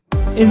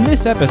In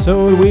this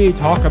episode, we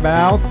talk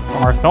about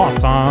our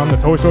thoughts on the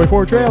Toy Story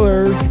 4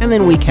 trailer. And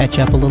then we catch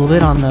up a little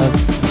bit on the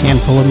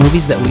handful of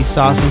movies that we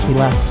saw since we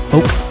last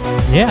spoke.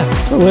 Yeah,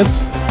 so let's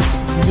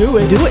do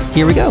it. Do it.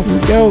 Here we go.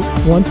 Here we go.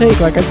 One take,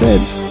 like I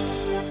said.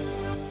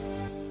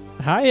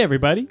 Hi,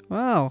 everybody.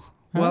 Wow.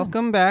 Hi.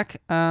 Welcome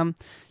back.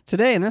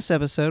 Today in this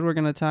episode, we're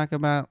going to talk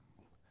about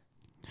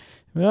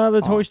Well, the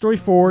Toy Story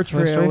 4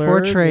 trailer. Toy Story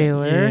 4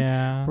 trailer.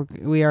 Yeah.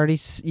 You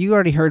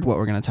already heard what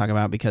we're going to talk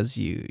about because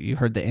you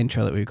heard the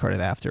intro that we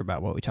recorded after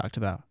about what we talked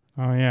about.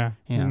 Oh, yeah.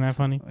 Isn't that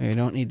funny? We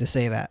don't need to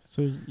say that.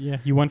 So, yeah,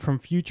 you went from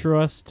future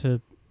us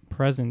to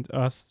present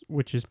us,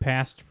 which is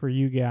past for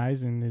you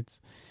guys, and it's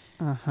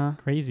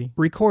crazy.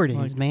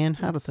 Recordings, Like, man.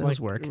 How does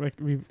those work? Like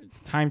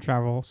time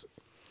travels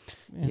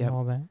and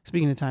all that.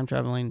 Speaking of time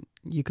traveling,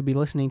 you could be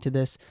listening to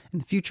this in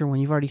the future when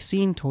you've already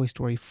seen Toy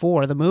Story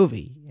 4, the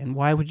movie. And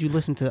why would you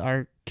listen to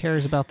our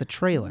cares about the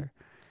trailer?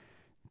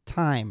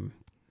 Time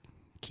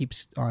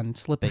keeps on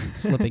slipping.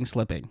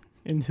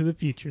 Into the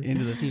future.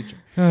 Into the future.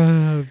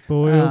 Oh,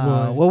 boy, oh,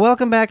 boy. Well,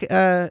 welcome back.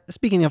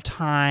 Speaking of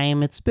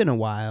time, it's been a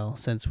while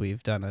since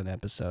we've done an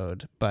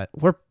episode, but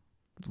we're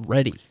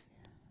ready.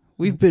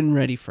 We've been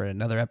ready for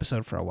another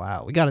episode for a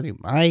while. We got a new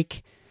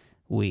mic.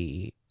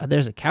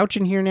 There's a couch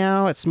in here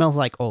now. It smells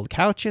like old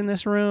couch in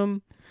this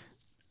room.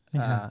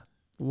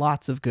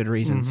 Lots of good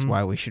reasons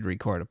why we should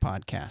record a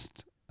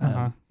podcast.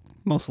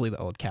 Mostly the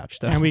old couch,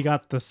 though. And we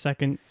got the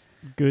second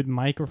good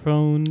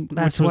microphone.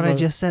 That's what I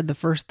just said. The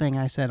first thing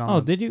I said on.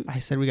 Oh, did you? I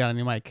said we got a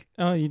new mic.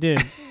 Oh, you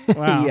did.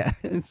 Wow. Yeah.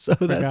 So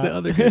that's the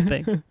other good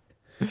thing.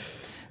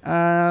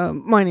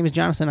 My name is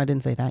Jonathan. I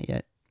didn't say that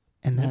yet,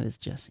 and that is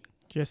Jesse.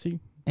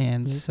 Jesse.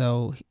 And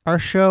so our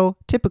show,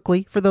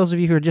 typically, for those of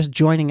you who are just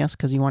joining us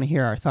because you want to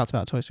hear our thoughts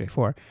about Toy Story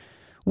 4,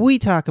 we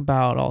talk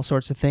about all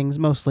sorts of things,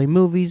 mostly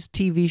movies,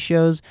 TV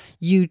shows,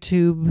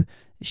 YouTube,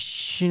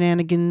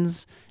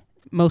 shenanigans,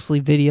 mostly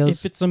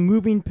videos. If it's a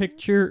moving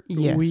picture,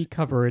 Yes. we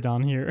cover it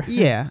on here.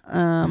 Yeah,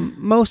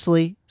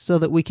 mostly so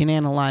that we can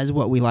analyze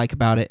what we like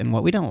about it and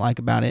what we don't like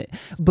about it.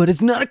 But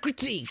it's not a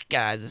critique,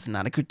 guys. It's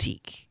not a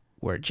critique.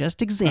 We're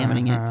just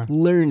examining it,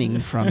 learning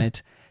from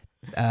it.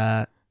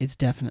 It's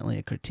definitely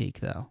a critique,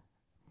 though.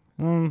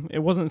 It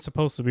wasn't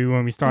supposed to be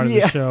when we started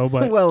the show,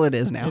 but well, it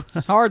is now.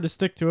 It's hard to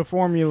stick to a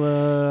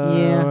formula.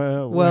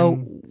 Yeah.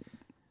 Well,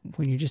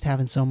 when you're just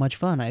having so much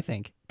fun, I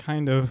think.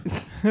 Kind of.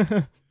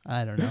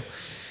 I don't know.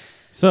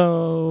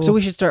 So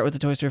we should start with the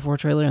Toy Story 4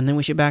 trailer, and then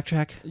we should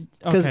backtrack.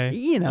 Because,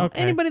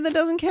 anybody that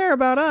doesn't care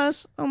about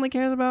us only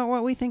cares about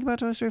what we think about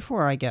Toy Story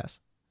 4, I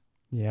guess.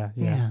 Yeah.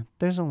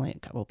 There's only a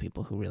couple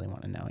people who really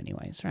want to know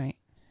anyways, right?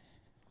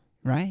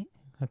 Right?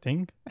 I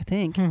think.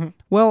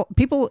 Well,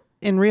 people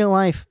in real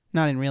life,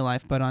 not in real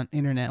life, but on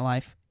internet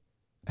life,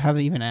 have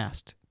even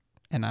asked.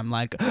 And I'm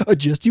like,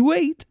 just you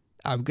wait.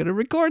 I'm going to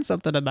record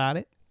something about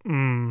it.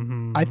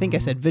 Mm-hmm. I think I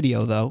said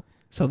video, though.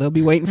 So they'll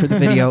be waiting for the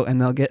video,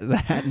 and they'll get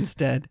that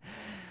instead.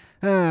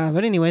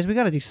 But anyways, we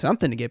got to do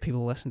something to get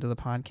people to listen to the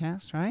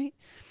podcast, right?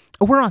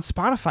 Oh, we're on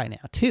Spotify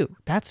now, too.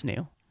 That's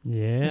new.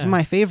 Yeah. It's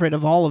my favorite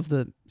of all of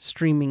the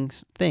streaming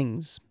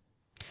things.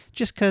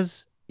 Just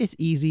because it's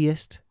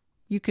easiest.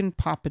 You can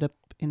pop it up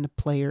in the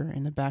player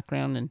in the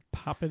background and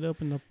pop it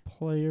up in the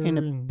player in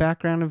the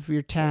background of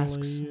your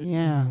tasks.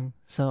 Yeah.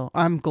 So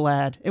I'm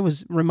glad. It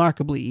was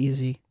remarkably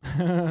easy.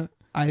 I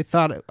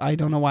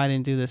don't know why I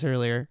didn't do this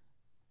earlier.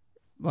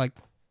 Like,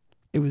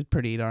 it was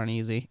pretty darn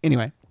easy.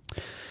 Anyway,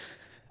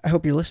 I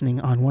hope you're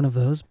listening on one of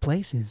those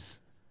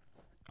places.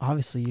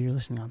 Obviously, you're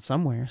listening on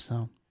somewhere,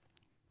 so.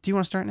 Do you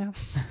want to start now?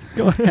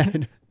 Go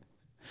ahead.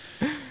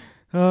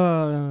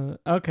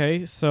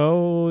 Okay,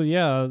 so,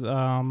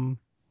 yeah,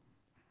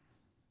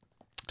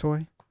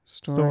 Toy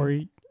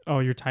Story. Oh,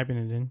 you're typing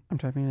it in. I'm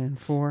typing it in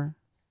 4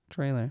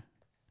 trailer.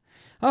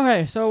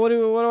 Okay, so what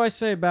do I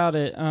say about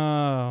it?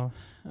 I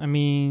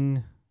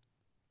mean,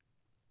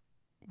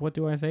 what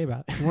do I say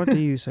about it? What do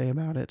you say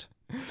about it?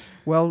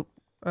 Well,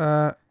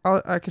 I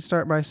could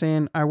start by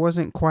saying I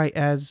wasn't quite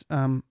as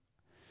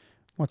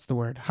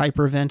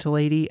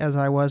hyperventilating as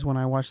I was when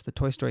I watched the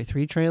Toy Story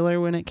 3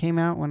 trailer when it came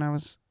out. When I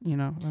was,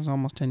 that was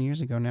almost 10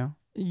 years ago now.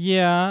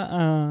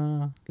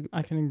 Yeah,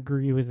 I can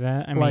agree with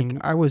that. I mean,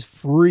 I was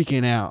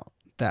freaking out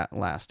that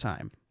last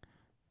time.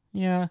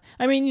 Yeah,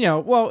 I mean,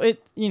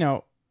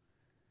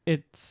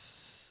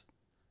 it's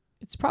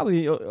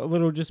probably a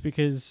little just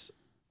because,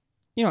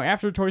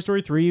 after Toy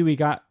Story 3, we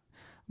got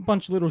a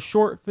bunch of little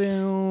short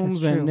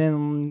films, and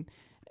then,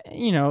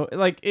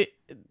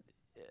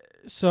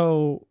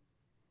 so.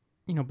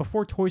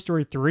 Before Toy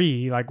Story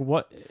 3, like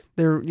what?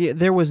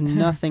 There was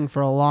nothing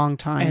for a long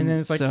time. And then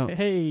it's like,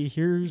 hey,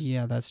 here's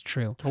that's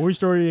true. Toy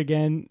Story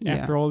again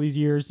after all these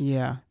years.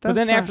 Yeah. But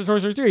then after Toy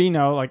Story 3,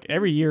 like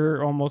every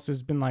year almost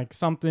has been like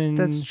something.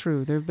 That's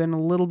true. There's been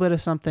a little bit of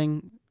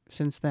something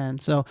since then.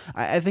 So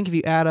I think if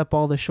you add up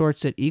all the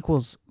shorts, it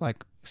equals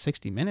like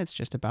 60 minutes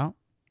just about.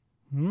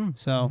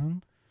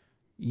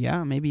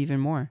 Yeah, maybe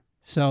even more.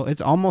 So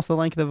it's almost the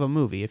length of a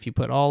movie if you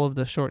put all of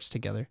the shorts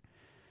together.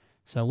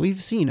 So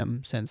we've seen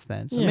them since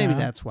then. So maybe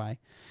that's why.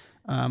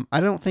 I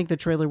don't think the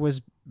trailer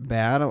was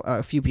bad.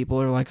 A few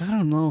people are like, I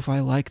don't know if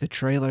I like the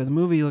trailer. The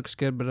movie looks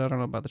good, but I don't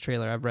know about the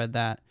trailer. I've read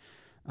that,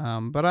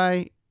 but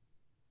I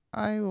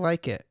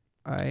like it.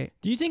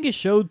 Do you think it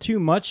showed too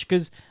much?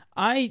 Because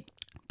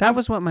that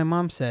was what my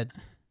mom said.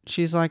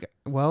 She's like,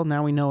 well,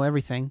 now we know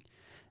everything.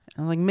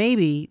 I'm like,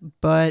 maybe,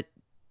 but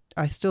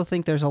I still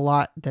think there's a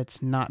lot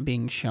that's not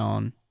being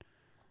shown.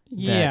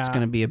 Yeah. That's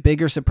going to be a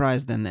bigger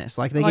surprise than this.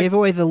 Like, they gave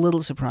away the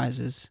little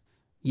surprises.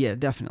 Yeah,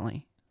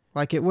 definitely.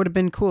 Like, it would have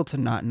been cool to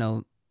not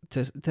know.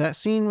 That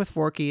scene with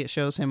Forky, it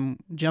shows him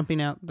jumping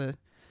out the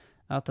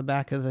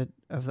back of the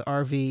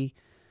RV,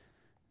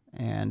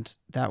 and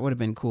that would have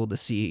been cool to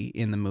see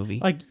in the movie.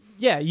 Like,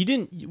 yeah,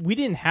 we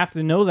didn't have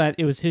to know that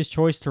it was his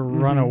choice to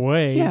run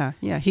away. Yeah,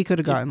 he could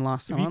have gotten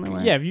lost on the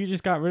way. Yeah, if you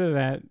just got rid of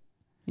that.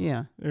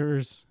 Yeah.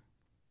 There's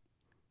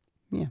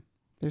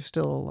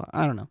still a lot.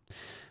 I don't know.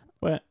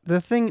 But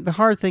the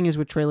hard thing is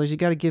with trailers, you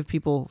got to give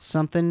people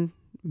something,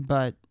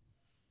 but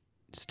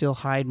still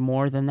hide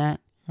more than that.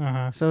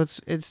 So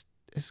it's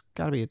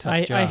got to be a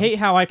tough job. I hate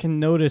how I can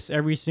notice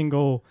every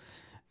single.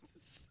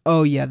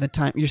 Oh yeah, the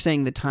time you're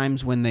saying the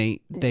times when they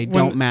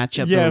don't match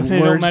up. Yeah, the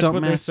they words don't match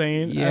what match. they're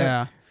saying.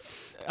 Yeah,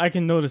 I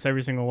can notice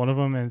every single one of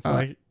them, and it's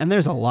like. And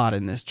there's a lot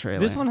in this trailer.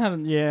 This one had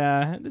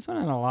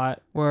a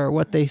lot. Where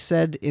what they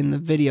said in the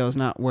video is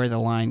not where the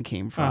line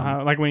came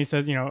from. Like when he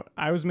says,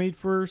 I was made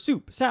for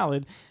soup,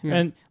 salad,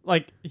 and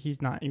like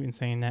he's not even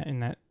saying that in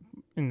that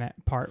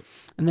part.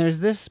 And there's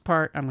this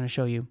part I'm going to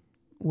show you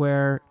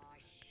where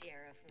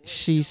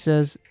she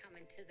says,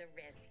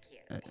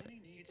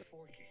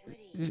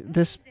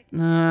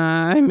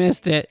 I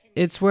missed it.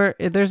 It's where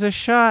there's a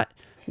shot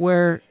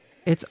where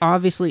it's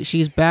obviously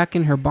she's back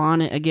in her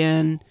bonnet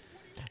again,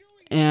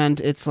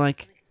 and it's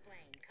like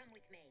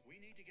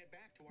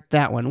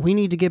that one. We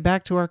need to get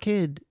back to our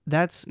kid.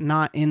 That's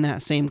not in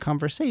that same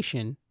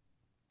conversation.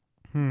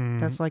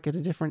 That's like at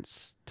a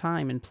different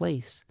time and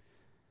place.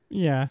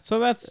 Yeah, so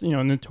that's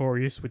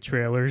notorious with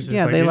trailers.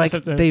 Yeah, they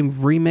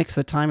remix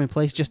the time and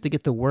place just to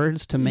get the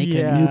words to make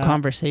a new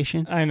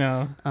conversation. I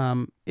know.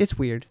 It's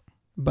weird,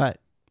 but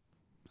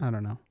I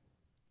don't know.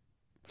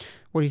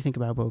 What do you think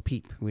about Bo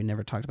Peep? We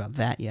never talked about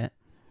that yet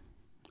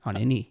on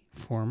any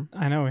form.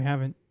 I know we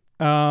haven't.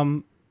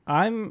 I'm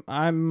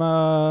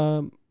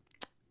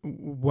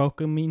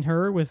welcoming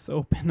her with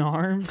open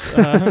arms.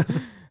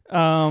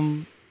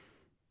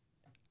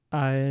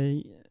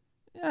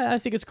 I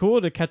think it's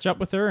cool to catch up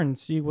with her and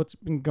see what's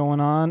been going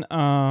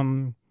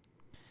on.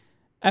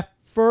 At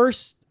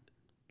first,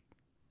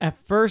 and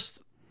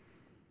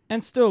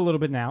still a little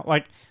bit now.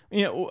 Like,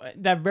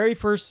 that very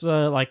first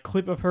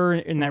clip of her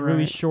in that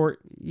really short.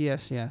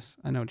 Yes,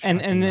 I know what you're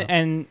talking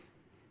about.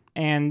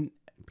 And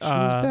she's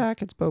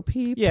back. It's Bo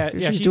Peep. Yeah,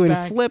 she's doing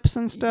back. Flips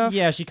and stuff.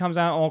 Yeah, she comes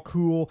out all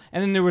cool.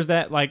 And then there was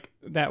that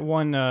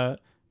one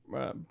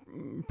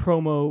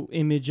promo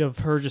image of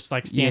her just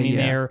standing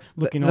there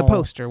looking the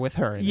poster with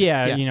her in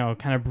it.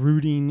 Kind of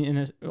brooding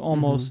in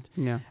almost.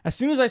 Yeah. As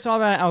soon as I saw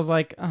that, I was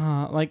like,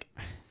 are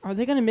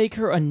they gonna make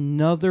her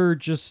another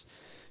just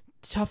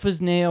tough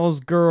as nails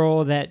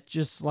girl that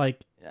just fine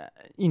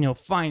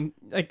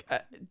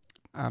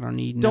I don't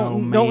need no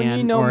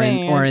man or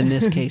in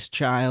this case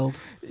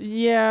child.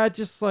 Yeah,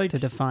 just to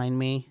define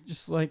me.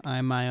 Just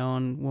I'm my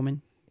own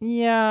woman.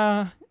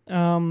 Yeah.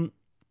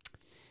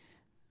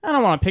 I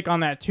don't want to pick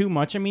on that too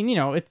much. I mean,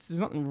 there's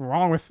nothing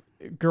wrong with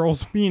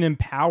girls being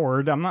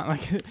empowered. I'm not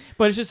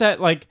but it's just that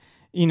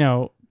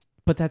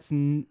but that's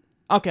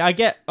okay. I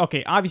get,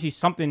 obviously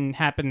something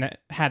happened that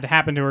had to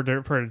happen to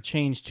her for her to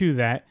change to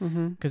that.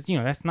 Because,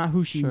 that's not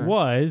who she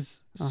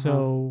was.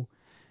 So.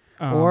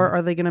 Or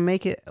are they going to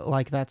make it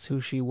like that's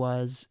who she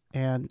was?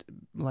 And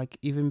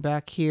even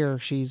back here,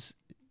 she's,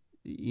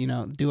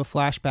 do a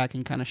flashback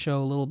and kind of show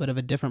a little bit of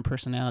a different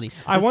personality.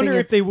 I wonder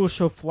if they will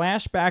show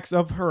flashbacks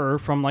of her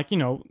from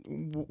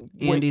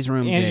Andy's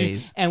room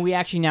days. And we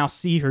actually now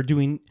see her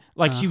doing,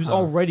 she was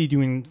already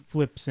doing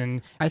flips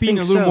and I being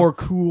think a little more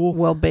cool.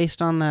 Well,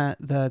 based on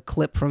the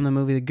clip from the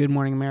movie, the Good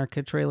Morning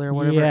America trailer or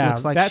whatever, it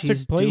looks like that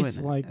she's took place,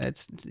 doing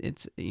it.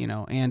 It's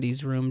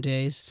Andy's room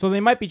days. So they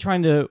might be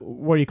trying to,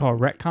 what do you call it,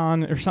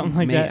 retcon or something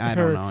like that? I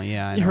don't know.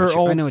 Yeah, I know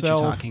what you're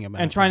talking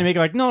about. And trying to make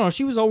it no,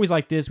 she was always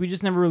like this. We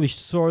just never really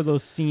saw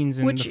those scenes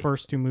in the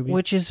first two movies.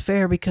 Which is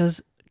fair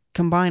because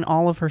combine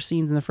all of her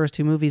scenes in the first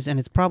two movies and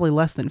it's probably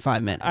less than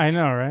 5 minutes. I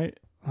know, right?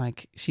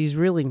 She's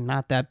really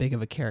not that big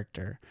of a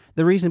character.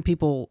 The reason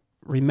people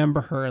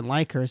remember her and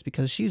like her is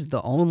because she's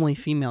the only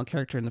female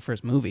character in the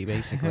first movie,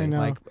 basically. I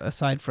know.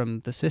 Aside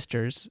from the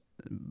sisters,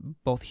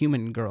 both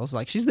human girls,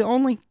 she's the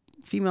only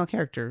female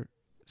character.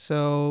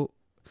 So,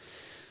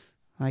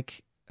 my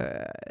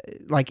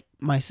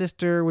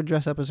sister would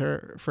dress up as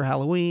her for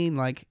Halloween.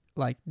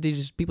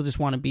 People just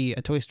want to be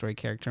a Toy Story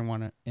character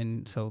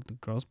and so the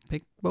girls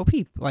pick Bo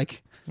Peep. I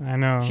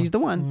know she's the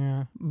one.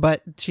 Yeah.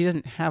 But she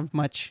doesn't have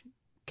much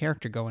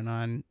character going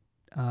on.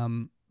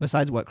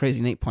 Besides what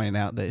Crazy Nate pointed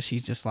out, that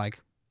she's just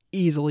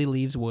easily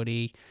leaves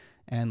Woody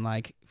and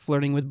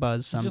flirting with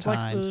Buzz sometimes. Just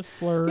likes to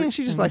flirt. Yeah,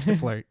 she just likes to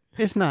flirt.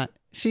 It's not.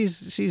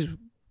 She's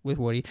with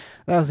Woody.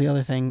 That was the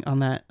other thing on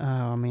that.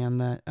 Oh man,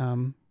 that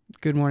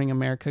Good Morning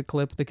America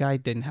clip. The guy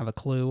didn't have a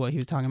clue what he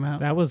was talking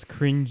about. That was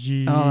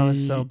cringy. Oh, that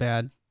was so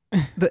bad.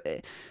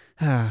 If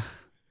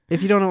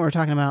you don't know what we're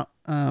talking about,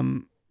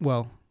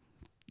 well,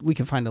 we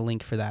can find a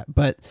link for that.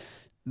 But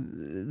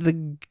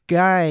the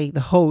guy, the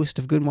host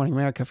of Good Morning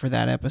America for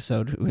that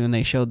episode, when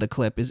they showed the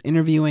clip, is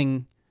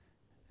interviewing.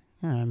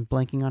 I'm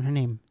blanking on her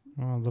name.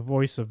 Oh, the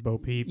voice of Bo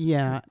Peep.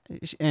 Yeah,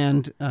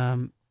 and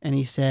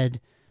he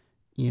said,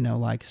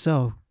 like,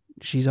 so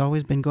she's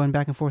always been going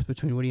back and forth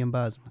between Woody and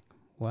Buzz. I'm like,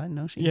 what?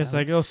 No, she. Yes,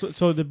 hasn't. like, oh,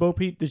 so did Bo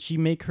Peep? Did she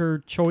make her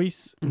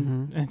choice?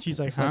 Mhm. And she's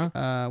like, It's huh?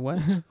 like, what?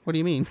 What do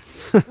you mean?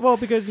 Well,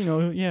 because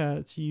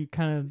she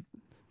kind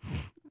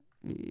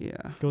Yeah,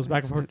 of goes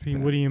back and forth it's between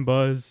bad. Woody and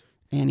Buzz.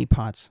 Annie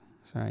Potts.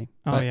 Sorry.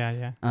 Oh But,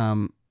 yeah.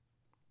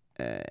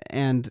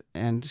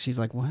 and she's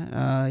like, what?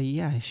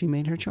 Yeah, she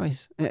made her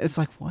choice. It's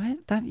like,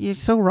 what? That you're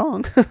so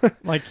wrong.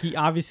 Like he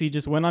obviously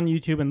just went on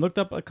YouTube and looked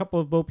up a couple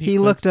of Bo Peep. He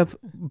clips. looked up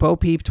Bo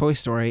Peep Toy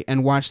Story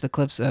and watched the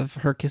clips of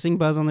her kissing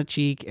Buzz on the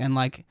cheek and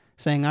like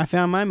saying, I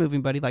found my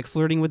moving buddy, like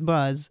flirting with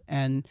Buzz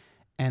and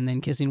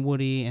then kissing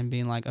Woody and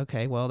being like,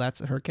 okay, well,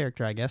 that's her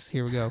character, I guess.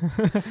 Here we go.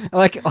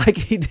 like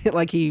he did,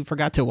 like he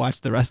forgot to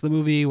watch the rest of the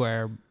movie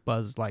where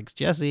Buzz likes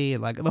Jessie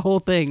and like the whole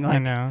thing. Like, I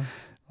know.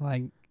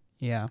 Like,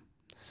 yeah.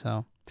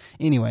 So,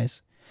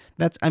 anyways,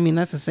 that's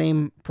the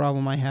same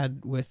problem I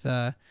had with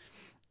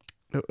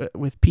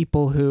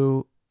people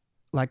who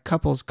like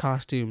couples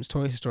costumes,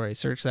 Toy Story.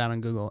 Search that on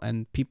Google,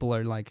 and people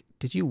are like,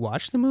 "Did you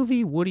watch the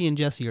movie? Woody and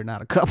Jessie are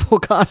not a couple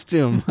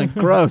costume. Like,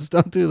 gross.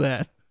 Don't do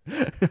that."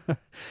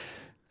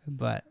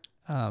 But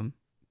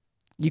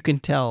you can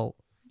tell,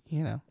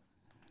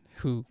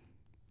 who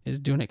is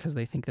doing it because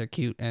they think they're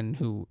cute and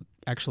who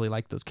actually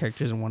like those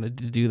characters and wanted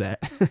to do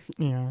that.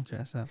 Yeah.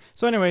 Dress up.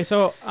 So anyway,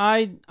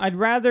 I'd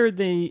rather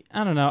I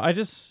don't know. I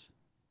just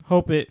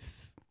hope I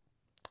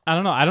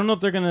don't know. I don't know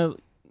if they're gonna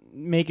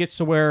make it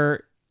so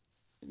where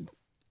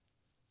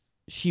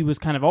she was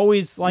kind of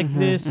always like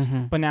this,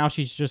 but now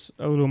she's just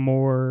a little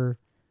more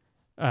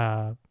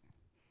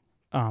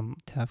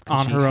Tough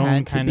on her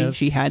own kind of.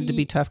 She had to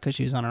be tough because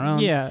she was on her own.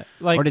 Yeah,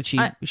 like, or did she?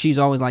 She's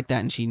always like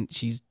that, and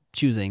she's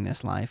choosing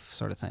this life,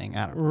 sort of thing.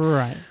 I don't know.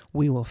 Right.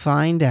 We will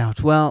find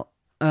out. Well,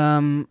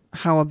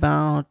 how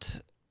about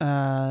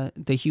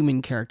the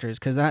human characters?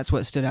 Because that's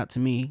what stood out to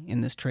me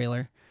in this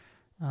trailer.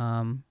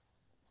 A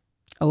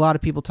lot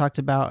of people talked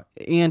about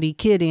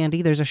Kid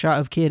Andy. There's a shot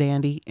of Kid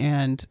Andy,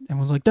 and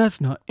everyone's like, "That's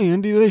not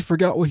Andy. They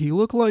forgot what he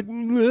looked like."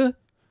 Bleh.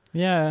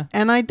 Yeah.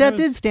 And that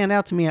did stand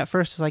out to me at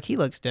first. It's like, he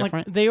looks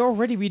different. Like, they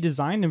already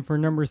redesigned him for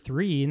number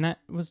 3, and that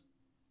was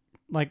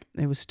like,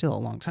 it was still a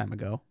long time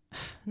ago.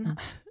 No.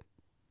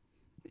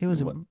 It was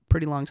a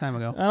pretty long time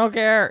ago. I don't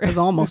care. It was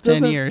almost It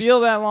 10 doesn't years. feel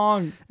that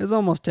long. It was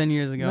almost 10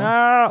 years ago.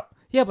 No.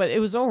 Yeah, but it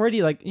was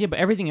already like, but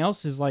everything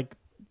else is like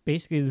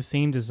basically the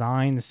same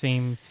design, the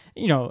same,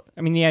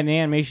 I mean, the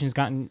animation's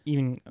gotten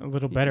even a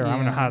little better. I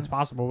don't know how it's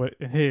possible, but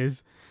it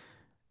is.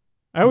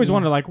 I always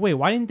wonder, like, wait,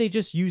 why didn't they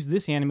just use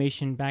this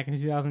animation back in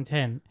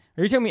 2010?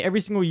 Are you telling me every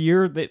single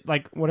year that,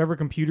 like, whatever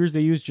computers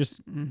they use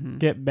just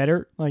get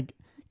better? Like,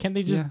 can't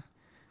they just... Yeah.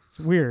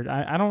 It's weird.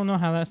 I don't know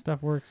how that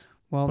stuff works.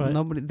 Well,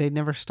 they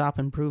never stop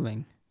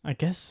improving. I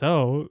guess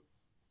so.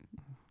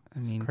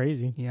 It's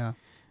crazy. Yeah.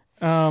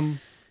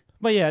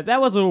 But yeah, that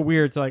was a little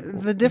weird to, like,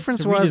 the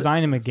difference to was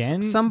redesign him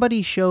again.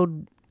 Somebody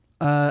showed,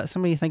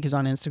 somebody I think is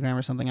on Instagram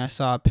or something, I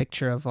saw a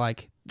picture of,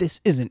 like,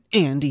 this isn't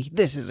Andy,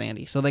 this is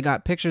Andy. So they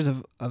got pictures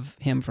of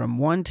him from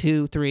 1,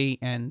 2, 3,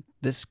 and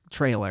this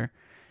trailer.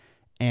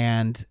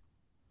 And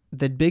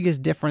the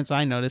biggest difference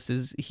I noticed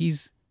is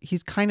he's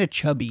kind of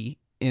chubby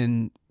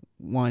in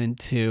 1 and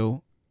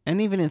 2.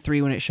 And even in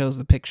 3, when it shows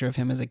the picture of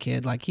him as a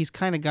kid, like, he's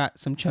kind of got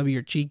some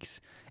chubbier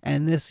cheeks. And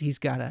in this, he's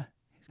got a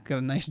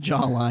nice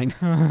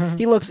jawline.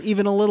 He looks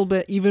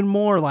even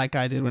more like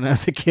I did when I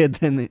was a kid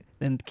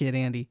than Kid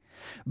Andy.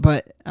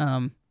 But,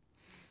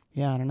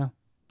 yeah, I don't know.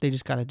 They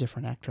just got a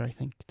different actor, I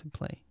think, to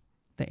play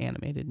the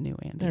animated new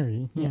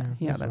Andy.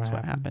 That's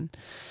what happened.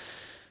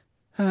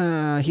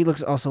 He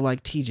looks also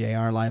like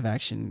TJR live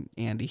action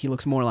Andy. He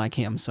looks more like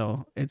him,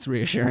 so it's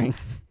reassuring.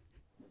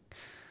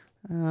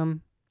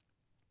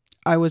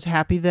 I was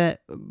happy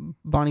that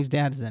Bonnie's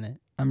dad is in it.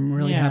 I'm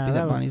really happy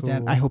that Bonnie's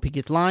dad. I hope he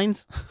gets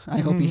lines. I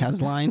hope he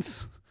has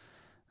lines.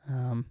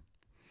 And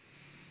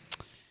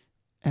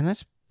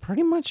that's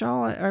pretty much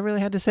all I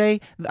really had to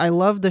say. I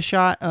love the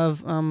shot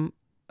of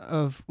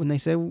when they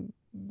say,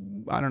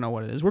 I don't know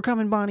what it is, we're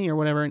coming, Bonnie, or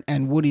whatever,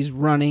 and Woody's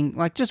running,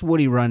 like, just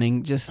Woody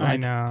running, just like, I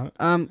know.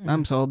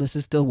 I'm sold. This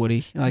is still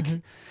Woody. Like,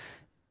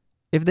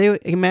 if they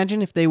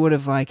would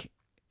have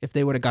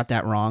got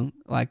that wrong,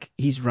 like,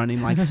 he's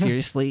running, like,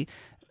 seriously,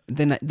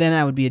 then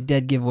that would be a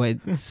dead giveaway.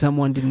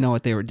 Someone didn't know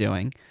what they were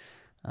doing.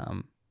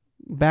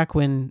 Back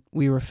when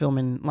we were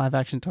filming live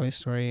action Toy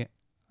Story,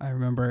 I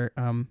remember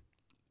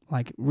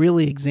like,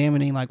 really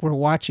examining, like, we're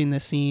watching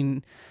this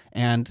scene,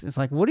 and it's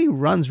like, Woody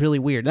runs really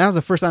weird. That was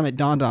the first time it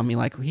dawned on me,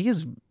 like, he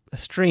is a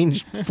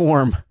strange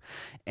form.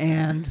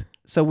 And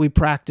so we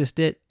practiced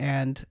it,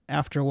 and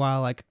after a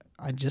while, like,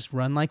 I just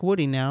run like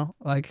Woody now.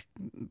 Like,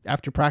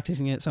 after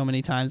practicing it so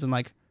many times and,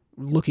 like,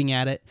 looking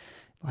at it,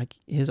 like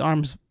his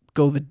arms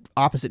go the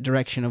opposite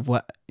direction of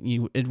what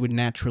it would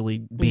naturally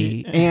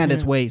be, and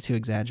it's way too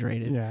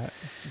exaggerated. Yeah,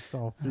 just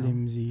all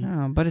flimsy.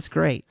 But it's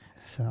great.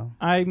 So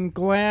I'm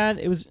glad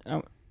it was.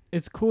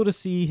 It's cool to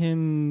see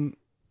him.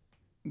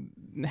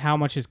 How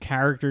much his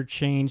character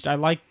changed. I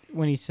like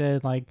when he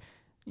said like,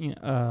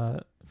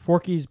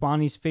 Forky's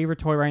Bonnie's favorite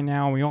toy right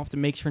now. And we all have to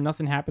make sure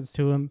nothing happens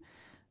to him.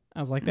 I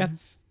was like,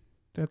 that's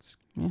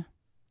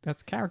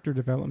character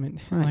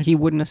development. right. Like, He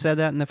wouldn't have said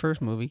that in the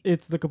first movie.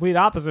 it's the complete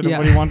opposite of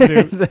what he wanted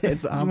to do.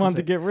 It's He wanted to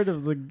opposite. get rid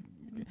of the.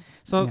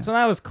 So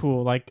that was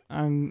cool. Like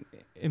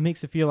it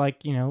makes it feel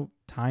like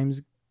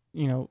times,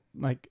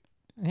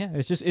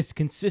 it's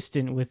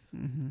consistent with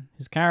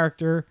his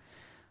character.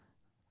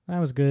 That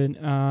was good.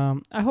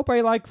 I hope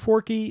I like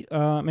Forky.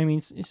 I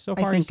mean, so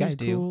far I think he seems I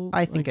do. cool.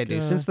 I think Like, I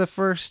do. Since the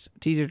first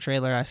teaser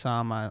trailer I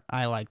saw him,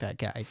 I like that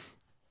guy.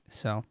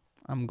 So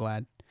I'm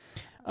glad.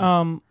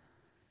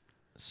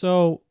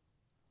 So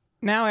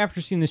now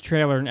after seeing this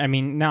trailer, I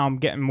mean, now I'm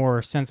getting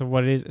more sense of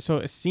what it is. So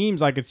it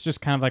seems like it's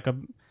just kind of like a,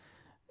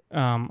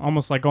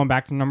 almost like going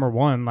back to number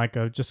one, like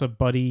just a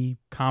buddy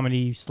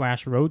comedy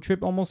 / road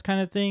trip almost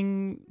kind of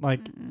thing. Like,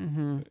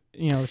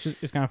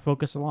 it's going to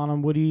focus a lot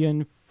on Woody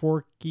and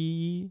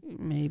Forky.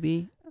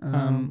 Maybe.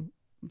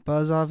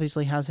 Buzz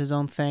obviously has his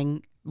own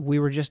thing. We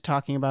were just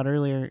talking about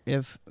earlier.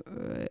 If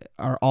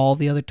are all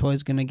the other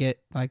toys going to get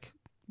like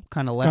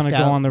kind of left Go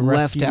on the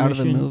rescue out of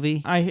the mission.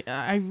 movie?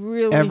 I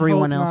really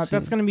Everyone hope else not.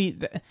 That's is. going to be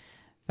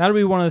that'll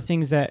be one of the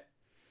things that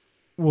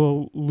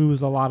will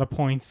lose a lot of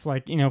points.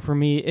 Like, for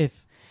me,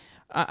 if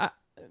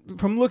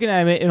from looking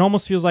at it, it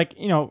almost feels like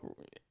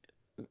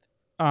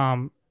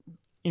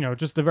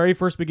just the very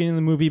first beginning of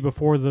the movie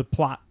before the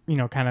plot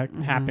kind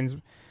of happens.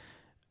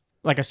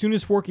 Like as soon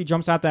as Forky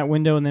jumps out that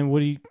window and then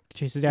Woody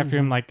chases after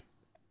him, like,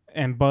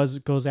 and Buzz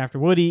goes after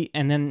Woody,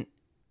 and then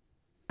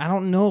I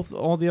don't know if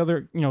all the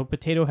other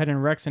Potato Head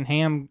and Rex and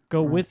Ham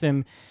go with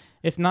him.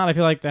 If not, I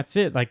feel like that's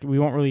it. Like we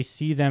won't really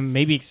see them,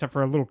 maybe except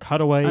for a little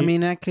cutaway. I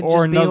mean, that could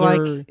or just be like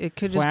another it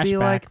could just be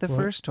like flashback, the but-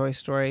 first Toy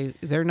Story.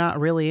 They're not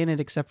really in it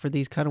except for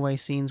these cutaway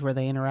scenes where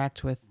they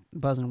interact with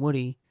Buzz and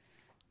Woody.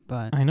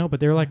 But I know, but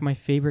they're like my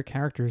favorite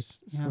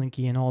characters, Yeah.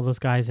 Slinky and all those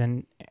guys,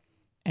 and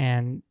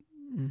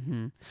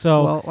mm-hmm.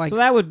 so Well, like, so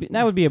that would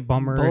be a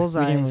bummer. if we didn't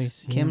really Bullseye's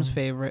see Kim's him.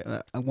 favorite,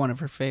 one of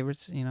her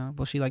favorites.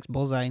 Well, she likes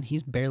Bullseye, and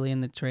he's barely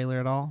in the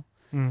trailer at all.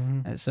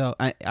 Mhm. So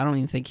I don't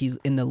even think he's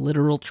in the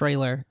literal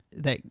trailer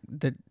that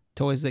the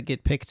toys that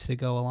get picked to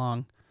go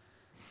along.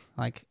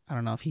 Like I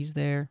don't know if he's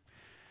there.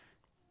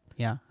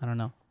 Yeah, I don't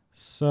know.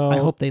 So I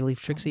hope they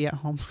leave Trixie at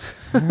home.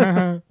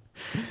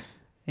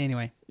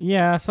 Anyway,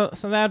 yeah, so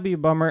that'd be a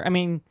bummer. I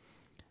mean,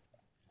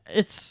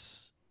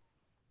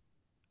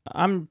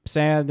 I'm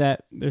sad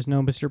that there's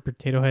no Mr.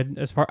 Potato Head.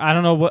 As far I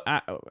don't know what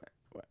I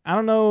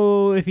don't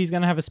know if he's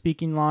gonna have a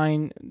speaking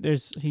line.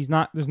 There's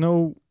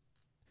no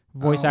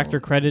voice actor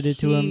credited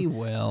to him. He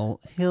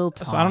will. He'll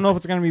talk. So I don't know if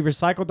it's gonna be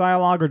recycled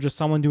dialogue or just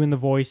someone doing the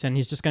voice, and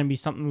he's just gonna be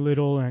something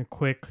little and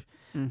quick.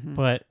 Mhm.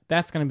 But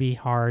that's gonna be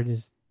hard,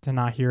 is to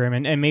not hear him,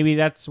 and maybe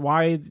that's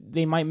why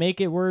they might make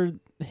it where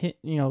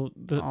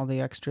all the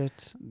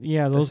extras.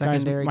 those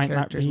guys secondary might not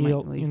characters be might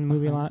in leave the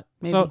movie a behind. lot.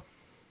 Maybe. So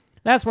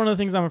that's one of the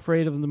things I'm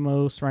afraid of the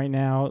most right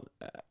now,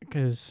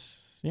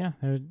 because that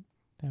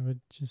would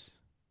just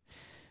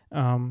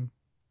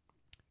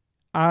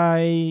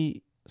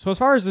So as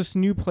far as this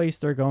new place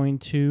they're going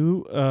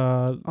to,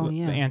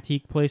 the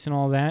antique place and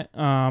all that,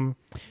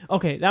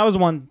 okay, that was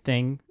one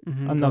thing.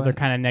 Mhm, go Another ahead.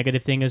 kind of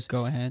negative thing is,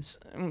 Go ahead.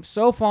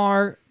 so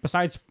far,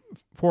 besides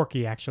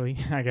Forky, actually,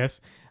 I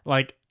guess,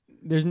 like,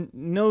 there's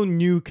no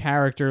new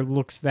character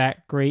looks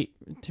that great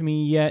to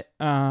me yet.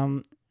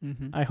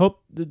 Mm-hmm. I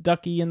hope the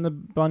Ducky and the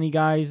Bunny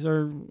guys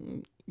are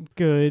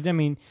good. I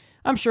mean,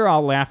 I'm sure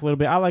I'll laugh a little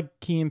bit. I like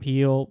Key and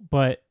Peele,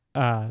 but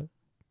I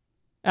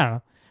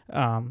don't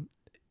know.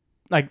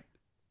 Like,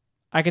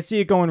 I could see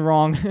it going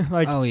wrong.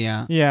 Like, Oh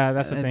yeah. yeah,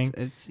 that's the thing.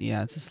 It's a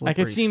I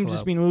slippery could see them just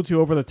slope. being a little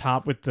too over the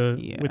top with the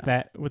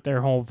Yeah. with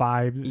their whole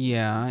vibe.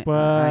 Yeah, I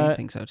but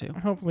think so too.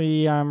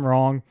 hopefully I'm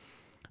wrong.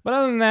 But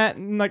other than that,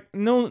 like,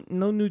 no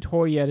new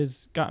toy yet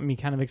has gotten me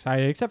kind of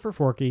excited, except for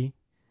Forky.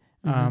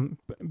 Mhm.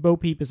 Bo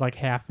Peep is like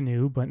half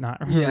new, but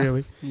not Yeah.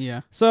 really.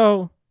 Yeah.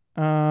 So,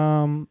 I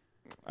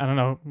don't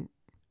know.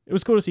 It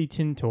was cool to see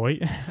Tin Toy.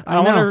 I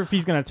know. wonder if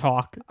he's gonna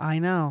talk. I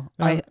know.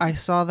 Uh, I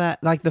saw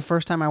that like the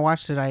first time I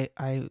watched it.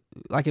 I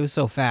like it was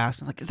so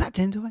fast. I'm like, is that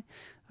Tin Toy?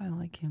 I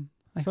like him.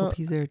 I So- hope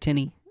he's there,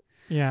 Tinny.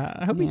 Yeah,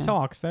 I hope he Yeah.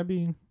 talks. That'd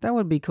be That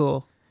would be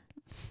cool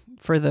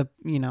for the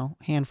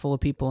handful of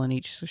people in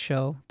each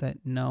show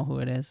that know who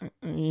it is.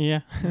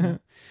 yeah. Yeah.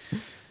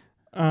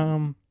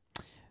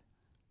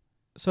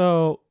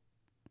 So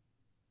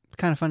It's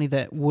kind of funny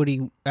that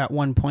Woody, at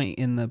one point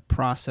in the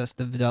process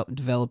of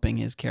developing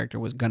his character,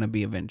 was gonna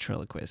be a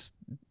ventriloquist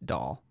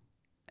doll,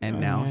 and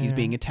now he's yeah.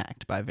 being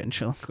attacked by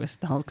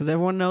ventriloquist dolls because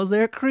everyone knows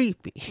they're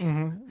creepy.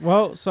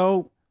 well,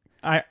 so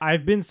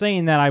I've been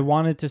saying that I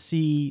wanted to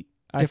see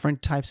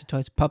Different types of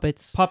toys,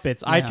 puppets.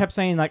 puppets. I Yeah. kept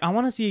saying, like, I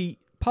want to see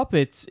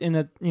puppets in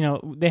a,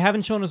 they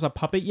haven't shown us a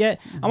puppet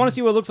yet. I want to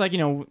see what it looks like,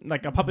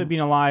 like a puppet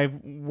being alive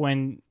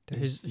when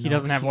he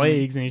doesn't have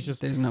legs and he's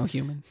just... There's no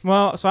human.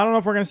 Well, so I don't know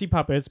if we're going to see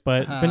puppets,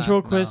 but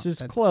ventriloquist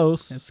is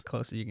close. That's as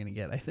close as you're going to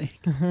get, I think.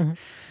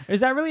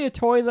 Is that really a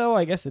toy, though?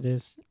 I guess it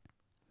is.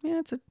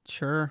 Yeah,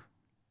 sure.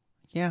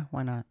 Yeah,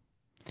 why not?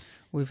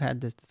 We've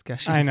had this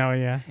discussion. I know,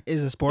 yeah.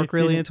 Is a spork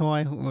really a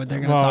toy? They're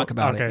going to talk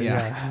about it.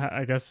 Yeah.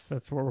 I guess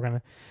that's what we're going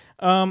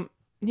to...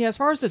 Yeah, as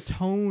far as the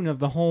tone of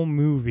the whole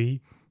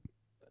movie,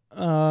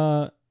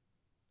 I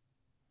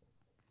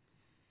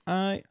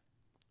don't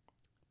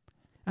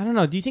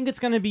know. Do you think it's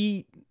going to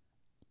be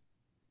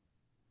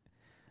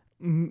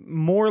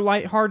more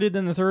lighthearted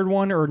than the third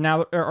one, or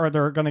now are they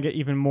going to get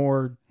even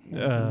more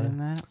than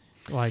that?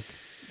 Like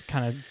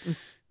kind of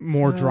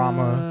more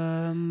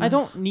drama? I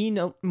don't need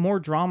more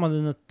drama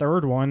than the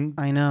third one.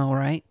 I know,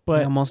 right?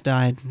 But I almost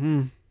died.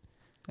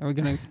 Are we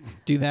going to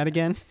do that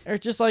again? Or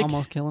just like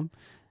almost kill him?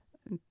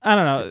 I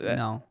don't know.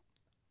 No.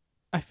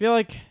 I feel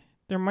like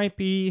it might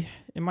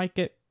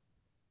get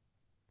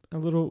a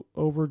little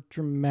over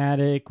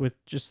dramatic with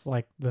just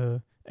like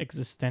the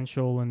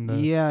existential and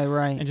the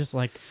and just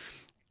like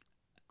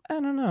I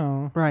don't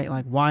know, right?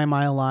 Like, why am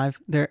I alive?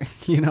 There,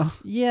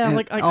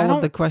 like all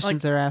of the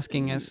questions they're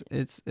asking us.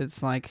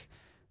 It's like,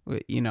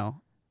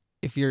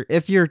 if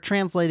you're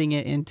translating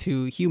it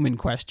into human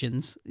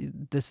questions,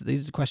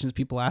 these are questions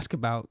people ask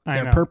about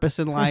their purpose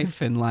in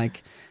life and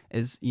like,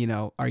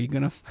 are you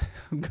gonna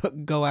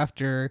go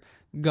after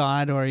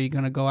God or are you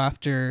gonna go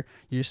after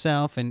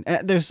yourself? And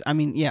it's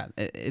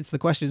the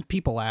questions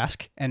people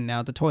ask, and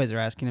now the toys are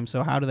asking them.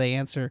 So how do they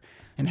answer?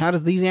 And how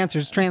does these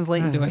answers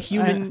translate into a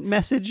human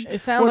message? It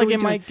sounds like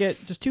it might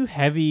get just too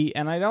heavy,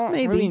 and I don't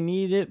really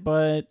need it,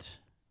 but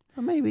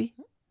maybe.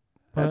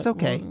 That's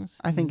okay.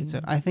 I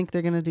think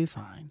they're gonna do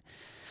fine.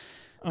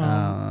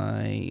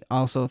 I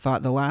also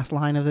thought the last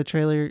line of the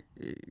trailer,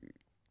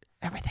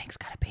 everything's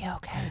gonna be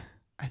okay.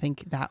 I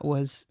think that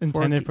was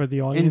intended for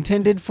the audience.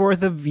 Intended for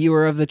the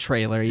viewer of the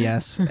trailer,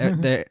 yes.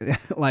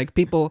 Like,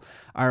 people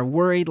are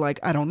worried, like,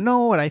 I don't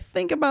know what I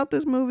think about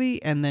this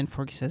movie, and then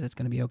Forky says it's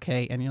gonna be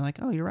okay, and you're like,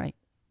 oh, you're right.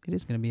 It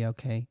is gonna be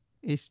okay.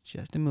 It's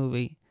just a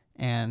movie,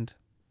 and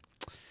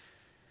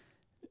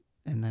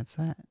that's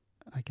that.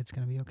 Like, it's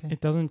gonna be okay. It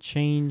doesn't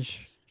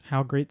change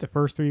how great the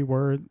first three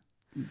were.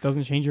 It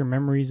doesn't change your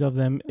memories of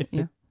them if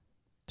it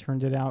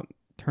turned out.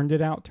 If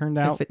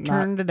it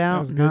turned it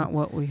out, not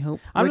what we hope.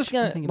 I'm just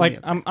gonna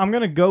I'm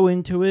gonna go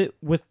into it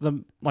with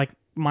the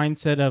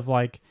mindset of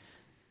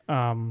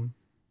I'm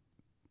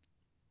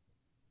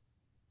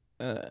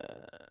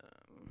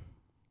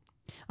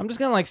just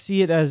gonna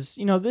see it as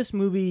this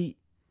movie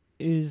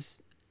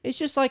it's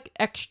just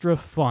extra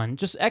fun,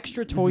 just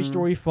extra Toy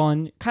Story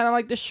fun, kind of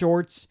like the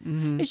shorts.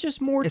 It's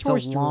just more Toy Story.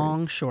 It's a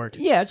long short.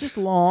 Yeah, it's just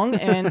long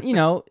and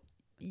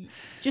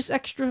just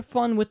extra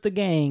fun with the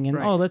gang, and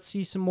let's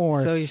see some more.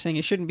 So you're saying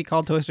it shouldn't be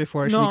called Toy Story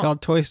 4, it should be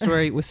called Toy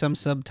Story with some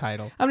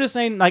subtitle. I'm just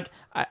saying,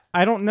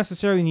 I don't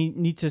necessarily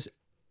need to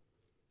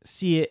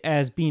see it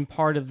as being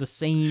part of the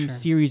same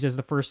series as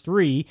the first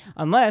three,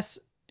 unless,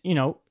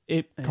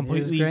 it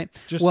completely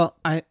just... Well,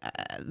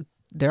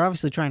 they're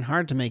obviously trying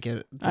hard to make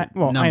it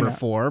number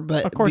 4,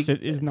 but... Of course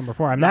it is number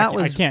 4.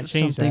 I can't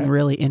change something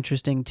really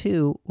interesting,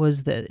 too,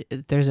 was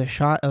that there's a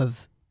shot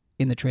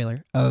in the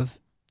trailer of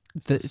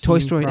the Toy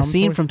Story, a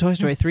scene from Toy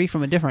Story 3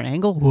 from a different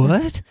angle.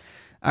 What?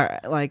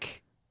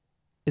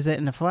 Is that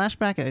in a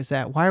flashback? Is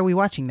that, why are we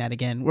watching that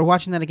again? We're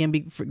watching that again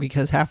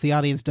because half the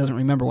audience doesn't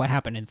remember what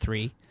happened in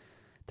 3.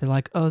 They're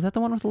like, oh, is that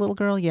the one with the little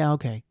girl? Yeah,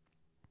 okay.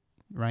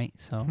 Right?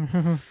 So,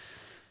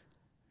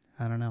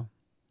 I don't know.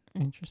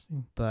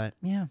 Interesting. But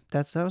yeah,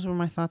 those were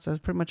my thoughts. That was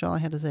pretty much all I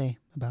had to say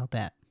about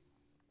that.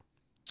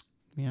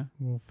 Yeah.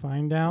 We'll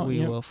find out.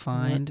 We will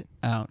find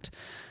out.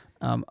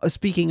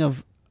 Speaking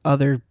of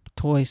other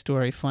Toy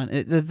Story fun,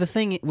 the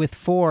thing with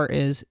 4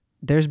 is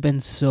there's been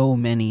so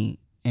many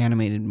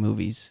animated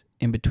movies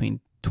in between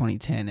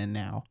 2010 and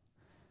now.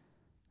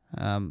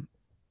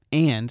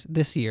 And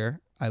this year,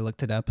 I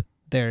looked it up,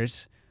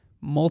 there's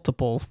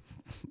multiple...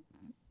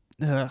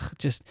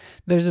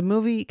 there's a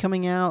movie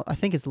coming out, I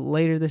think it's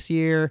later this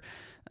year,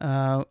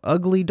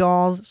 Ugly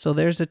Dolls, so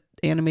there's an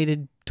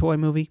animated toy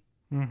movie.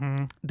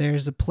 Mm-hmm.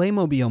 There's a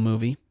Playmobil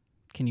movie.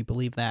 Can you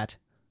believe that?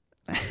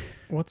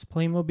 What's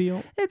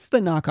Playmobil? It's the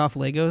knockoff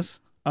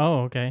Legos.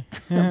 Oh, okay.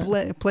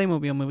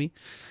 Playmobil movie.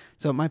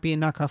 So it might be a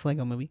knockoff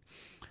Lego movie.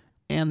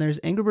 And there's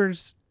Angry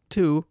Birds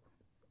 2,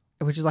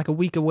 which is a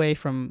week away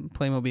from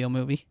Playmobil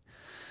movie.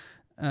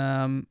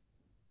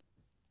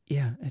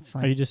 Yeah, it's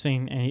like... Are you just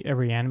saying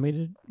every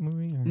animated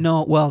movie? Or?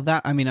 No, well,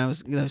 that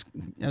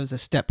was a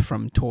step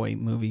from toy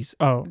movies.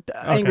 Oh, okay.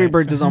 Angry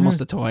Birds is almost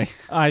a toy.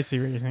 I see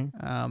what you're saying.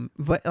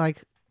 But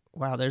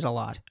wow, there's a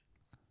lot.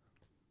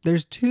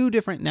 There's 2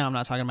 different... Now I'm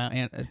not talking about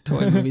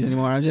toy movies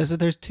anymore. I'm just...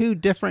 There's 2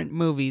 different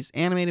movies,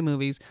 animated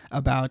movies,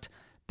 about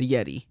the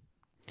Yeti.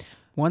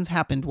 One's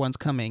happened, one's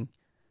coming.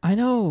 I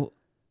know.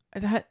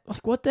 That,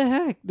 what the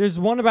heck? There's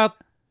one about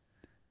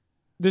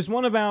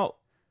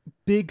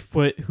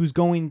Bigfoot who's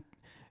going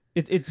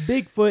it's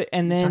Bigfoot,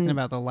 and then Talking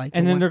about the Leica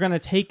and then one? they're gonna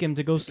take him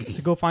to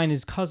go find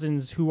his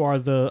cousins who are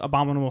the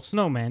abominable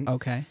snowmen.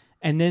 Okay.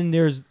 And then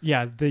there's the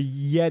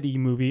Yeti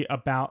movie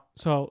about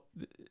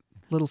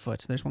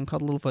Littlefoot. There's one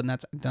called Littlefoot, and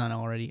that's done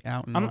already,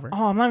 out and over.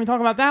 I'm not even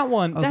talking about that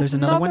one. Oh, That's there's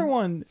another another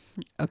one?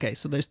 one. Okay,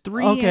 so there's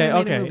 3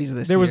 animated movies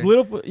this There year. was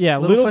Littlefoot. Yeah,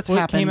 Littlefoot's Littlefoot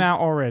happened. came out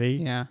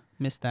already. Yeah,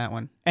 missed that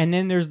one. And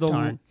then there's the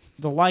Darn.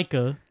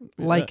 Leica,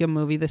 Leica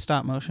movie, the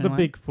stop motion the one.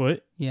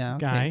 Bigfoot yeah,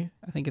 okay. guy.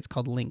 I think it's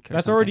called Link. Or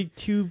That's something. already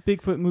 2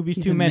 Bigfoot movies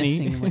He's too a many.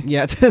 missing link.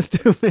 Yeah, that's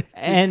too many.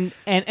 and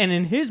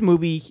in his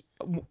movie,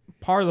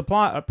 part of the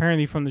plot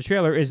apparently from the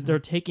trailer is they're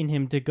taking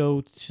him to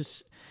go to.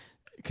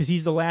 Because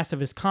he's the last of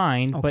his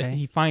kind, but Okay.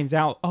 he finds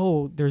out,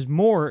 there's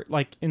more,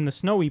 like, in the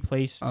snowy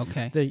place,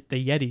 Okay. the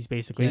Yetis,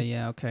 basically.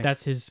 Yeah, okay.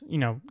 That's his,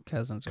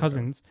 cousins.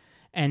 cousins.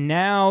 And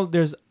now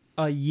there's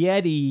a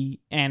Yeti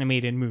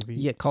animated movie.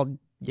 Yeah, called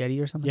Yeti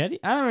or something? Yeti?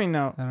 I don't even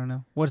know. I don't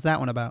know. What's that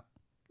one about?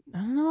 I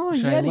don't know.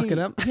 Should Yeti. I look it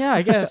up? Yeah,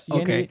 I guess.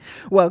 Okay.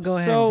 Yeti. Well, go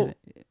ahead. So,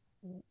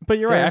 but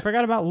you're right. I There's-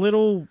 forgot about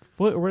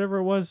Littlefoot or whatever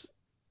it was.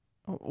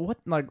 What,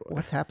 like,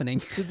 What's happening?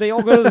 did they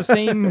all go to the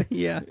same,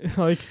 Yeah.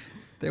 like,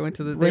 They went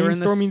to they were in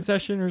brainstorming this,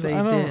 session or They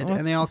something? I don't did, know.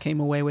 and they all came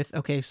away with,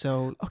 okay,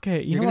 so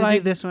Okay, you you're know going what to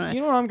do this one. You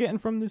know what I'm getting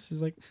from this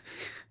is like,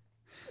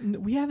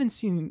 we haven't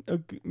seen a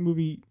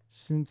movie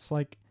since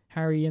like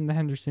Harry and the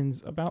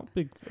Hendersons about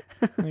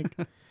Bigfoot.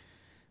 Like,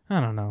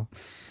 I don't know.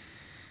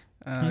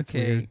 That's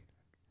Okay.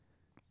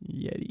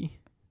 weird.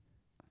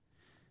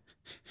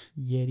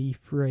 Yeti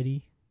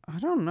Freddy. I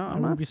don't know. I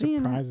I'm would not be seeing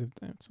it. surprised if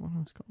that's what it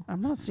was called.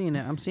 I'm not seeing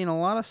it. I'm seeing a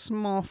lot of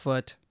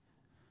Smallfoot.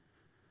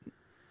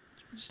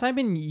 Just type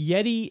in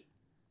Yeti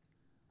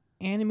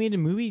animated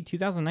movie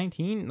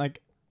 2019.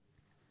 Like,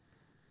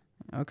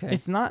 Okay.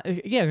 it's not.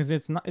 Yeah, because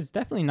it's not. It's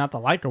definitely not the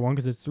Leica one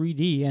because it's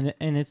 3D,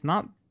 and it's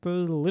not the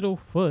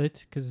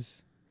Littlefoot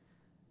because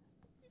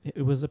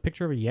it was a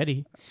picture of a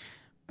Yeti.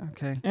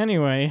 Okay.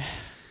 Anyway,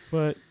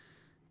 but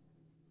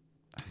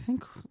I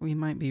think we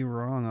might be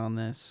wrong on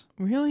this.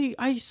 really,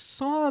 I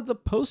saw the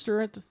poster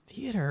at the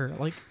theater.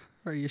 Like,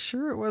 Are you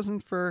sure it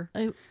wasn't for...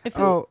 I feel,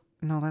 Oh,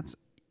 no, that's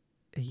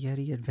a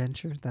Yeti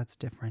adventure. That's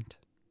different.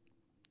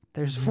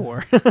 There's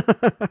 4.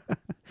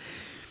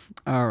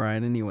 All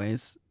right,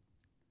 anyways.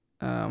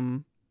 hmm.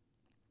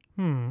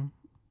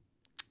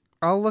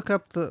 I'll look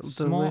up the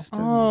Small. list.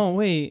 Oh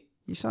wait.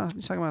 You're talking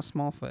about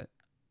Smallfoot.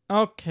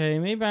 Okay,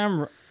 maybe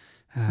I'm.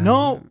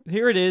 No,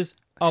 here it is.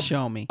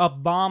 Show me.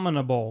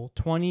 Abominable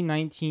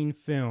 2019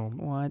 film.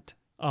 What?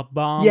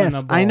 Abominable.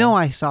 Yes, I know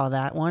I saw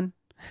that one.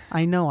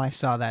 I know I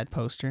saw that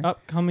poster.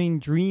 Upcoming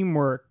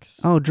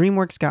DreamWorks. Oh,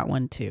 DreamWorks got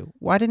one too.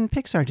 Why didn't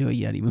Pixar do a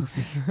Yeti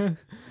movie?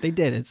 They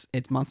did.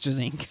 It's Monsters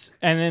Inc.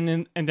 And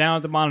then and down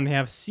at the bottom they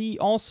have see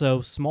also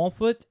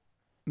Smallfoot,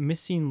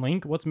 Missing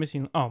Link. What's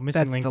Missing? Oh, Missing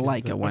That's Link. the is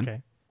Leica one.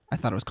 Okay. I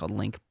thought it was called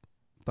Link.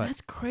 But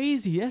That's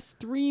crazy. That's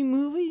 3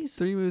 movies.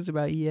 3 movies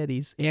about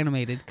Yetis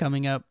animated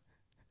coming up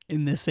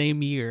in the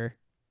same year.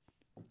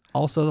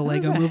 Also, the How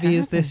does Lego that movie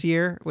is happen? this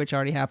year, which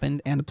already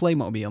happened, and the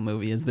Playmobil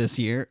movie is this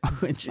year,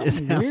 which is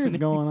Something weird's happening.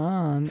 going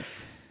on.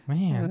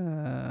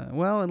 Man.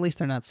 Well, at least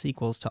they're not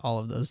sequels to all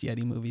of those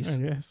Yeti movies.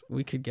 I guess.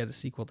 We could get a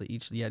sequel to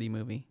each Yeti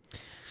movie.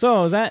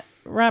 So, does that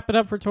wrap it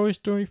up for Toy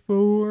Story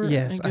 4?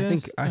 Yes, I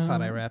think guess? I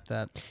thought I wrapped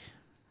that.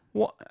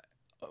 Well,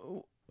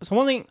 so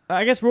one thing,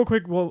 I guess, real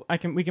quick,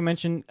 we can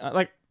mention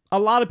like a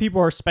lot of people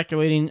are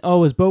speculating.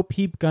 Oh, is Bo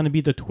Peep gonna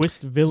be the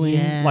twist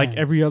villain like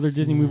every other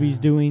Disney movie's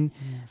doing?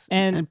 Yes.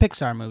 And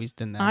Pixar movies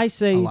did that. I a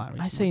say, lot I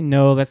recently. say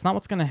no. That's not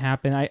what's gonna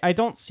happen. I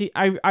don't see.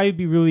 I'd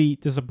be really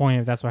disappointed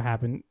if that's what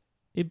happened.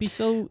 It'd be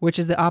so. Which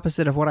is the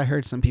opposite of what I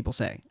heard some people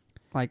say.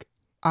 Like,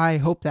 I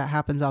hope that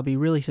happens. I'll be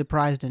really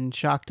surprised and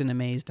shocked and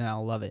amazed, and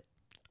I'll love it.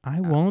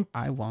 I won't.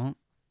 I won't.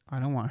 I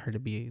don't want her to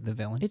be the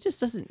villain. It just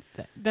doesn't.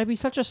 That'd be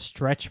such a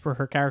stretch for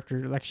her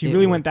character. Like she It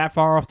really would. went that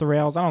far off the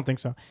rails. I don't think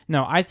so.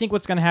 No, I think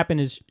what's gonna happen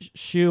is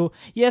she'll.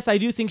 Yes, I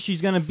do think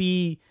she's gonna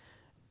be.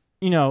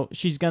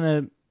 She's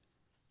gonna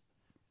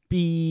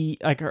be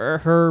like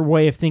her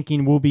way of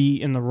thinking will be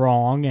in the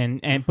wrong,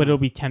 and but it'll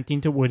be tempting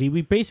to Woody.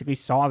 We basically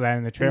saw that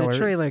in the trailer. And the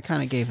trailer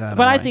kind of gave that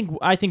But away.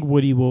 I think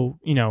Woody will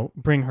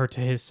bring her to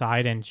his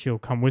side, and she'll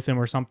come with him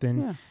or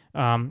something. It'll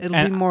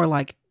and- be more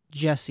like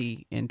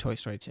Jessie in Toy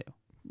Story 2.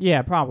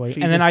 Yeah, probably.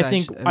 She And then I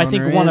decides think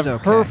owner one is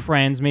of her okay.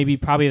 friends, maybe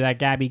probably that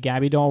Gabby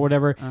doll or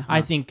whatever. Uh-huh.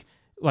 I think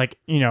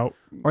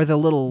Or the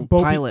little Bo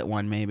Peep- pilot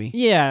one, maybe.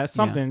 yeah,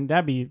 something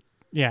that'd be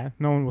no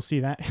one will see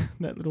that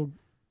that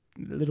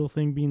little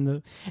thing being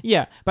the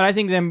but I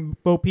think then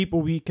Bo Peep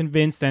will be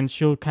convinced and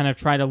she'll kind of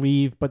try to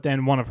leave, but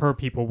then one of her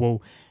people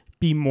will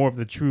be more of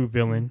the true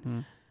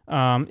villain.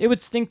 Mhm. It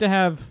would stink to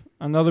have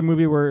another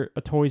movie where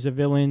a toy's a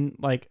villain,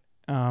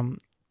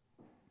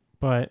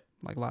 but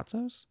Like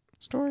Lotso's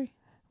story?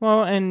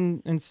 well,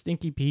 and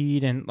Stinky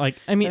Pete and That's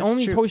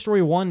only true. Toy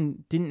Story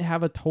 1 didn't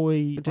have a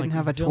toy. It didn't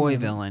have a toy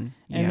villain.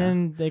 And Yeah.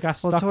 then they got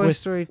Well, stuck Toy with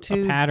Story a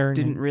 2 pattern.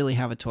 didn't and really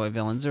have a toy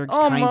villain. Zerg's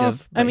Almost. kind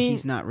of, I but mean-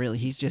 he's not really.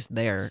 He's just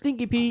there.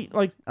 Stinky Pete,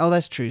 Oh,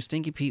 that's true.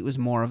 Stinky Pete was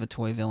more of a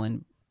toy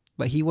villain,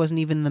 but he wasn't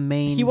even the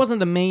main he wasn't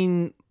the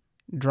main.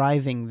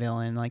 driving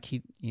villain. Like,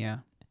 yeah.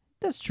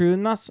 That's true.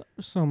 Not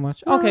so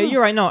much. No, Okay, no.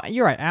 you're right. No,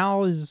 you're right.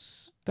 Al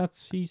is.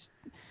 He's.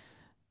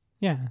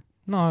 Yeah.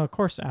 No, of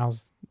course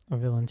Al's a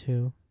villain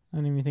too. I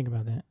didn't even think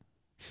about that.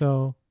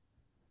 So.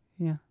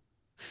 Yeah.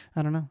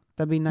 I don't know.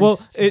 That'd be nice. Well,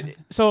 to have it.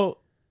 so.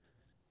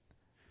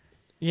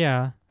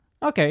 Yeah.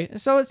 Okay,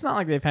 so it's not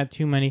like they've had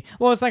too many.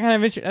 Well, it's like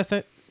kind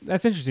of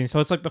that's interesting. So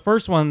it's like the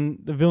first one,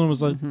 the villain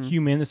was a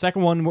human. The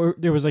second one, where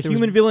there was a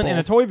human villain and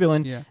a both. toy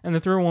villain. Yeah. And the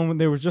third one,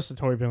 there was just a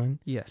toy villain.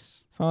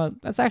 Yes. So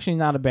that's actually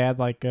not a bad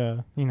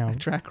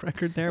Track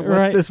record there. What's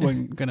Right. this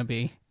one gonna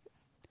be?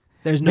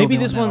 There's no. maybe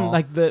villain this at one all.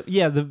 like the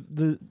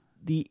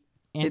It's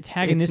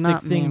antagonistic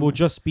not thing will main-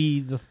 just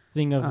be the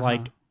thing of Uh-huh.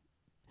 like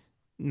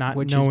not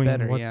Which is knowing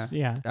better, what's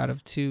yeah. out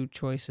of two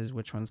choices,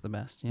 which one's the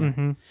best? Yeah.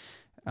 Mm-hmm.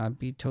 I'd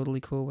be totally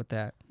cool with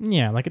that.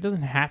 Yeah, like it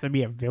doesn't have to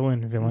be a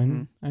villain.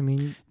 Mm-hmm. I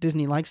mean,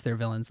 Disney likes their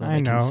villains, though. I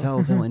They know. can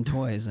sell villain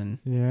toys, and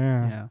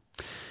yeah.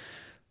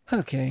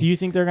 Okay. Do you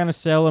think they're gonna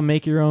sell a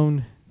make your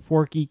own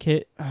Forky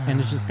kit and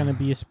it's just gonna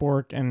be a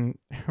spork and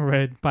a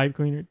red pipe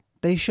cleaner?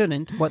 They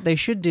shouldn't. What they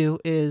should do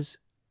is,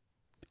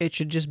 it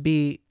should just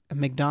be a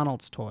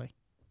McDonald's toy.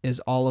 Is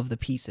all of the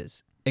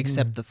pieces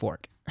except the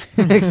fork,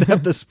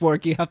 except the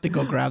spork. You have to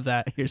go grab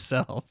that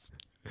yourself.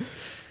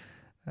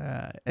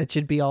 It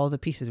should be all the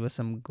pieces with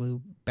some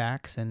glue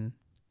backs, and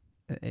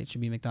it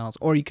should be McDonald's.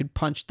 Or you could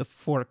punch the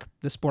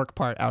spork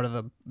part out of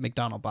the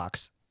McDonald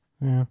box.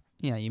 Yeah.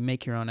 Yeah, you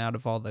make your own out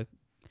of all the.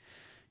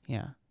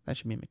 Yeah, that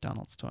should be a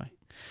McDonald's toy,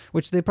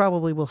 which they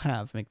probably will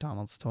have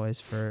McDonald's toys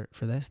for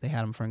this. They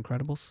had them for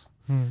Incredibles,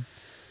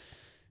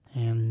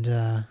 and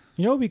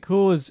You know what would be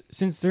cool is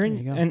since they're There in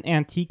you go. an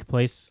antique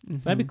place,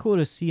 that'd be Mhm. cool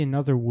to see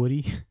another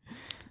Woody.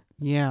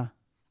 yeah,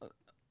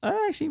 That'd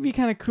actually be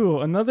kind of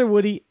cool. Another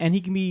Woody, and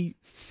he can be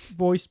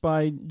voiced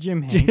by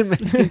Jim Jim Hanks.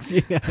 Hanks,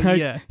 yeah, Like,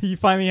 yeah. He's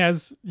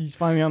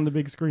finally on the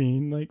big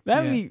screen. Like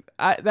that'd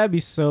be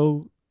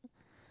so.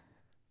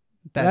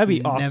 That's That'd be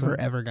never awesome.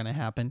 ever gonna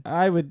happen.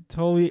 I would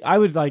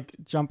like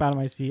jump out of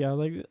my seat.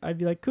 I'd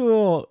be like,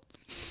 cool,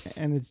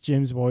 and it's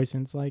Jim's voice,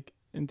 and it's like,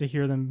 and to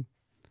hear them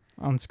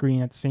on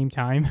screen at the same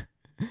time.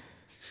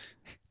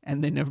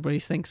 And then everybody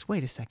thinks,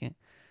 wait a second.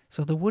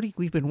 So the Woody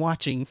we've been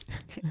watching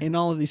in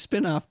all of these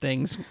spin-off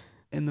things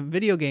and the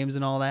video games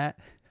and all that,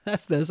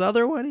 that's this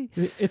other Woody?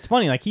 It's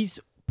funny, like he's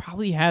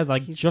probably had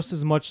like He's just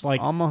as much like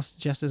Almost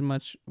just as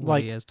much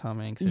Woody like- as Tom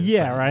Hanks is.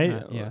 yeah, but it's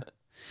right? not- yeah.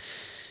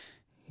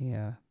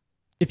 Yeah.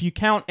 If you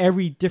count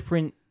every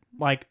different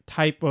like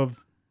type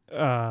of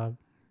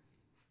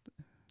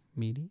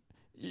Meaty?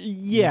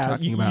 yeah,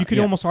 talking you about- could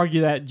yeah. almost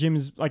argue that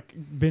Jim's like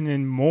been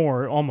in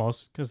more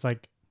almost because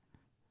like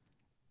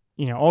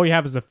all you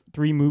have is the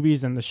 3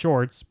 movies and the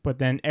shorts, but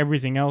then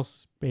everything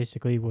else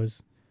basically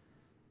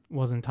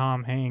wasn't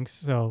Tom Hanks,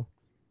 so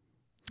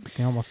you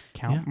can almost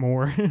count Yeah.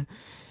 more.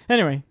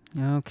 Anyway,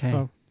 Okay.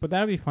 so but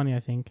that'd be funny. I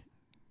think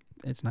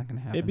It's not going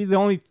to happen. it'd be the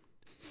only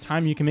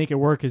time you can make it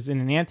work is in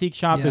an antique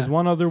shop. Yeah. There's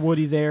one other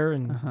Woody there,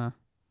 and Uh-huh.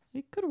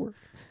 it could work,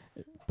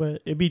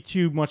 but it'd be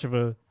too much of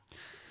a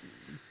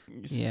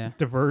Yeah.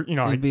 divert.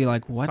 It'd be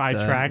like,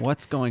 sidetracked.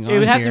 what's going on It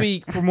would have to here?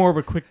 be for more of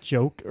a quick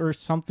joke or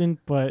something,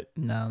 but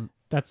No.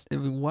 that's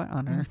What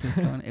on earth is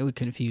going on? It would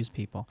confuse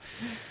people.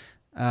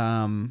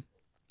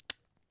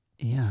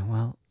 Yeah,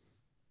 well,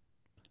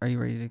 are you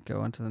ready to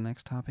go on to the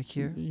next topic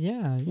here?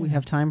 yeah. We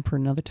have time for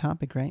another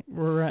topic, right?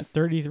 We're at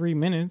 33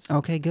 minutes.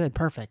 Okay, good.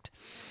 Perfect.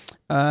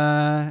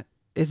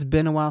 It's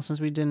been a while since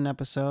we did an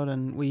episode,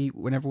 and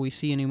whenever we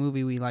see a new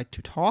movie, we like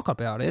to talk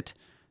about it.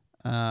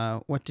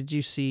 What did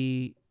you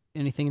see?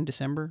 Anything in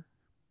December?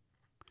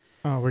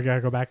 Oh, we gotta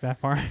go back that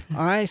far.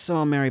 I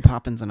saw Mary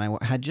Poppins, and I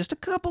had just a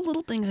couple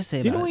little things to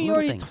say Didn't about it. we Little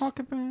already things. talk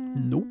about?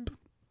 Nope.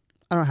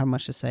 I don't have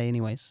much to say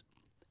anyways,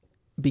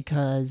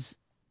 because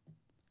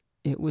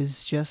it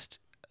was just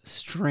a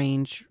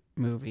strange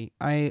movie.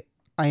 I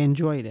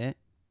enjoyed it,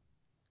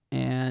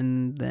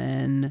 and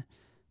then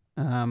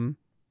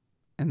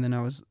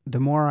I was, the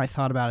more I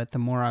thought about it, the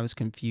more I was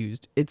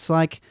confused. It's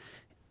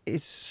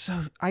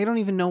so, I don't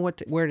even know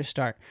where to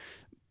start.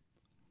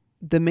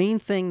 The main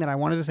thing that I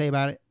wanted to say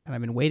about it, and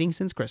I've been waiting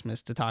since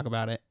Christmas to talk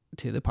about it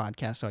to the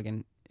podcast so I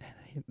can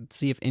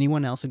see if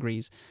anyone else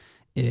agrees,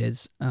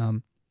 is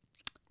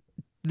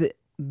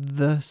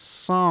the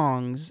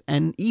songs,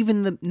 and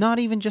even not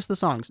even just the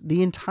songs,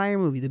 the entire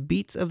movie, the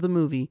beats of the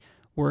movie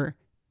were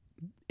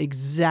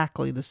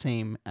exactly the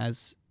same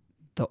as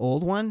the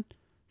old one,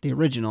 the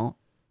original,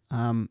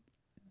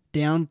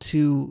 down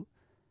to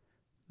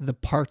the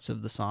parts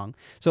of the song.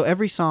 So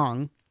every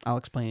song, I'll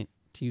explain it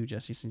to you,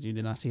 Jesse, since you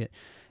did not see it.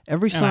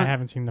 Every And song, I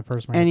haven't seen the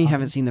first one. and you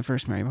haven't seen the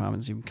first Mary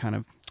Poppins, you're kind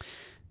of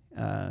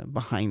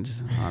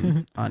behind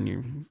on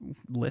your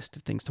list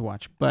of things to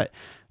watch. But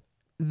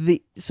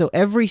so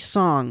every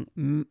song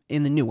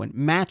in the new one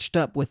matched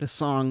up with a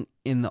song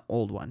in the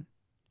old one,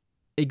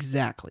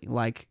 exactly,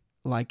 like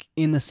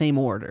in the same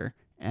order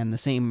and the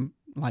same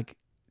like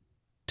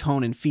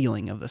tone and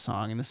feeling of the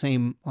song and the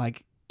same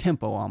like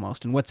tempo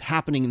almost, and what's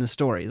happening in the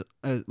story.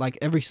 Like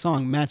every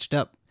song matched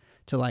up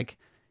to like.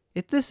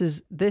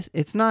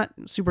 It's not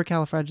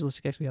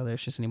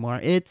supercalifragilisticexpialidocious anymore.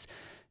 It's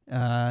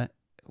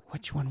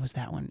which one was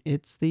that one?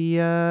 It's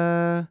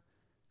the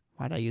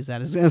why'd I use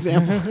that as an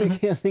example? I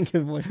can't think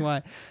of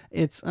why.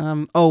 It's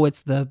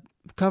it's the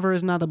Cover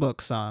Is Not the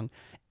Book song,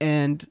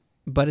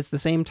 but it's the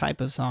same type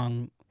of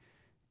song.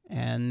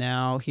 And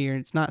now here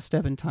it's not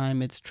Step in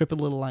Time, it's Trip a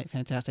Little Light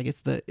Fantastic.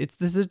 This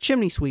is the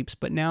Chimney Sweeps,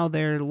 but now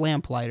they're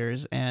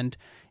lamplighters, and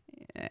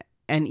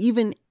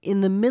even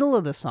in the middle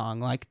of the song,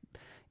 like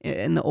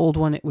in the old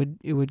one,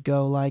 it would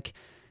go like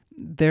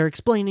they're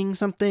explaining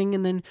something,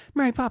 and then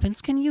Mary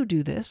Poppins, can you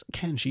do this?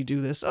 Can she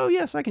do this? Oh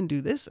yes, I can do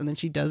this. And then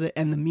she does it,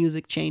 and the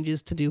music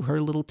changes to do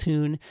her little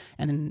tune,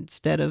 and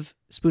instead of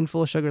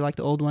Spoonful of Sugar like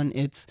the old one,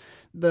 it's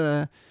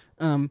the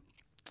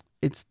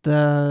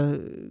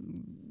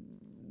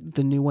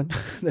new one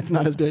that's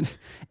not as good.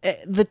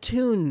 The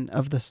tune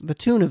of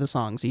the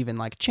songs even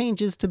like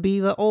changes to be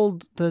the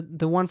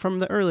one from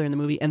the earlier in the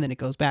movie, and then it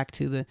goes back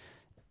to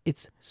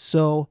it's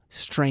so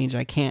strange.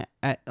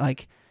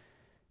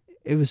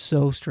 It was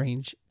so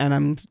strange. And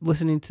I'm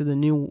listening to the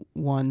new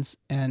ones,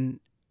 and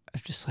I'm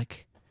just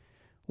like,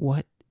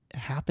 what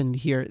happened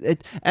here?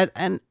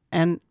 And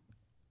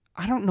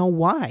I don't know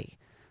why.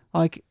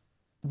 Like,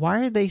 why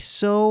are they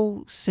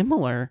so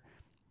similar?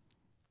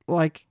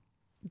 Like,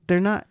 they're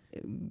not.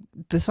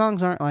 The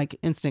songs aren't like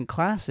instant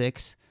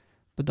classics,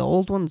 but the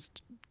old ones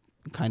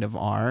kind of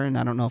are. And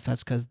I don't know if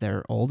that's because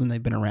they're old and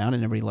they've been around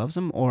and everybody loves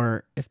them,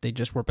 or if they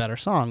just were better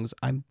songs.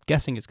 I'm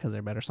guessing it's because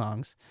they're better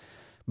songs.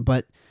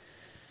 But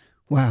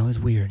wow, it was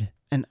weird,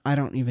 and I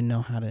don't even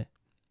know how to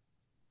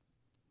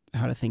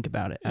think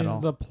about it at all.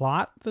 Is the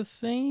plot the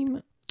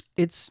same?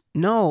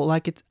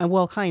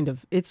 Well, kind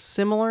of. It's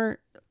similar,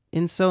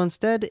 and so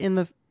instead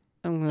I'm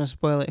gonna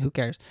spoil it. Who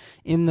cares?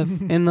 In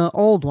the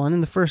old one, in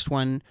the first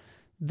one,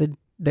 the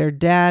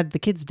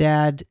kid's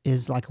dad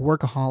is like a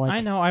workaholic.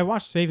 I know. I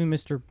watched Saving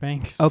Mr.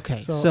 Banks. Okay,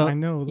 so I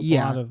know the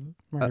plot of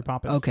Mary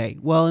Poppins. Okay,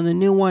 well, in the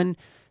new one,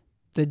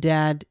 the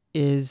dad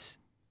is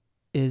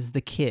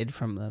the kid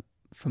from the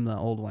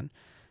old one,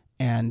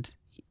 and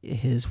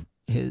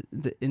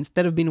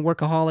instead of being a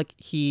workaholic,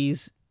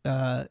 he's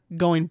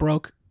going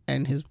broke,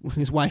 and his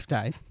wife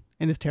died,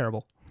 and it's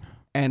terrible,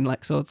 and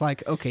like so it's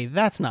like, okay,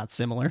 that's not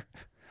similar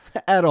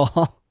at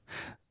all.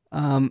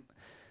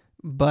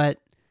 But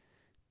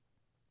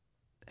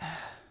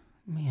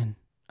man,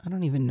 I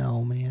don't even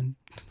know, man.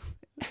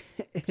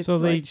 So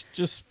they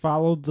just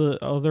followed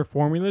the other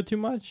formula too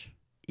much?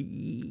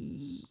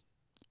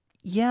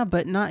 Yeah,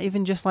 but not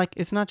even just like,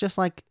 it's not just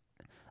like,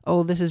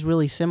 oh, this is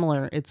really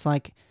similar. It's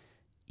like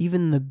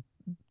even the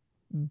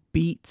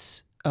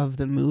beats of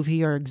the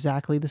movie are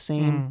exactly the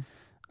same.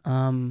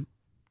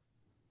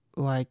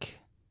 Like,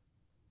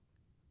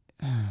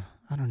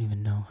 I don't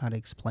even know how to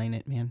explain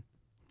it, man.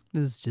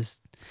 It's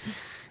just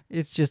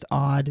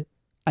odd.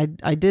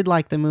 I did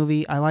like the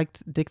movie. I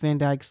liked Dick Van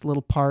Dyke's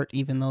little part,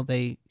 even though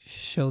they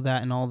show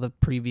that in all the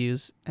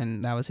previews,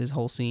 and that was his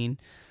whole scene.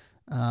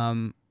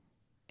 And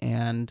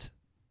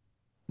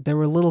there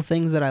were little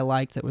things that I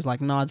liked that was like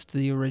nods to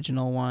the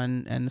original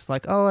one, and it's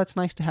like, oh, that's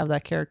nice to have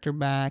that character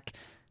back.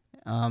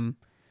 I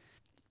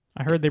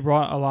heard they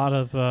brought a lot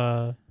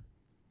of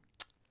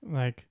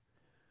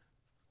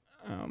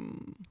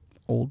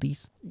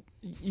oldies.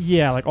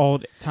 Yeah, like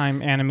old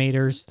time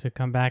animators to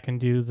come back and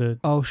do the.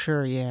 Oh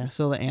sure, yeah.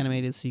 So the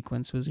animated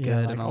sequence was good,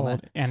 like and all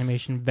old that.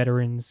 Animation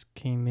veterans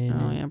came in.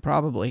 Oh yeah,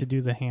 probably to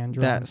do the hand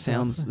drawing. That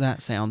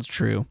sounds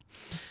true.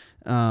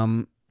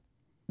 There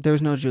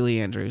was no Julie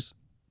Andrews,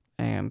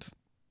 and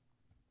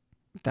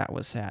that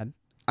was sad.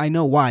 I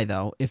know why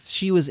though. If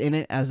she was in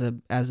it as a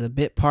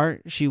bit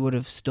part, she would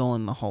have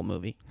stolen the whole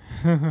movie.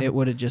 It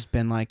would have just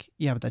been like,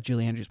 yeah, but that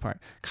Julie Andrews part.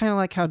 Kind of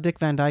like how Dick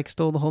Van Dyke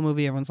stole the whole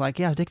movie. Everyone's like,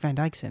 yeah, Dick Van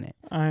Dyke's in it.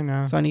 I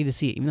know. So I need to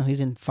see it, even though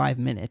he's in 5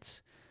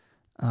 minutes.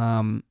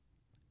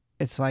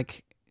 It's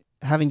like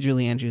having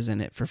Julie Andrews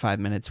in it for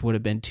 5 minutes would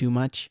have been too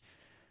much.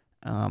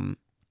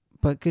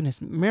 But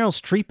goodness, Meryl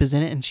Streep is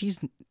in it, and she's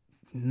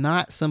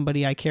not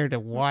somebody I care to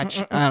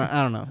watch.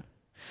 I don't know.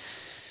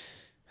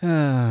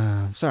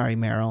 Sorry,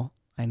 Meryl.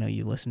 I know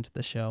you listen to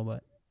the show,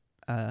 but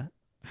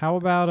how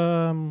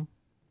about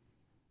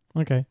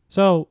okay,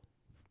 so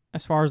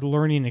as far as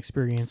learning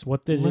experience,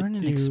 what did it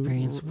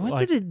do? What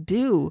did it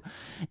do?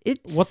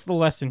 What's the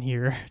lesson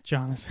here,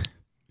 Jonathan?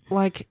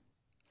 Like,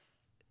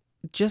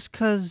 just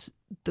because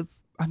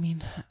I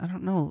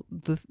don't know,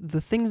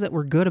 the things that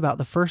were good about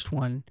the first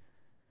one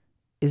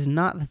is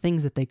not the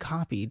things that they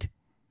copied.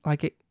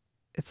 Like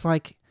it's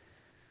like.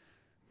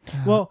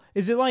 Well,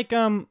 is it like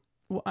I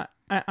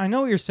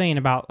know what you're saying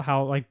about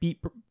how like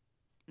beat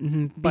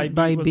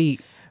by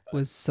beat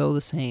was so the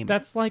same.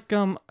 That's like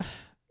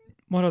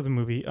what other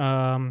movie?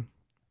 When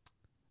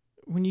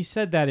you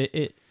said that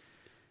it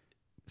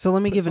So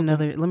let me give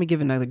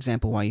another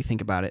example while you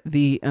think about it.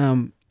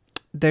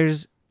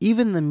 There's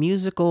even the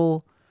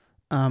musical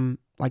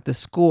like the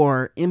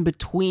score in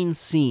between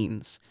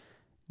scenes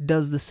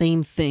does the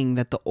same thing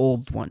that the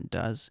old one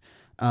does.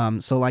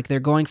 So like they're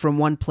going from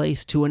one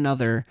place to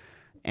another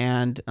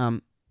and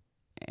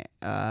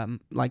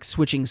like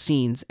switching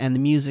scenes, and the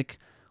music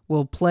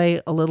will play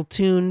a little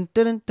tune,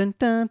 dun, dun,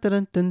 dun,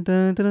 dun, dun,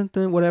 dun, dun,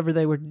 dun, whatever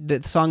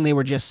the song they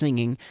were just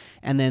singing,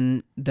 and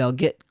then they'll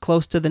get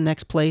close to the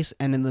next place,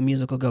 and then the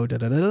music will go, dun,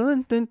 dun,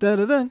 dun, dun,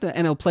 dun, dun, dun,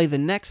 and it'll play the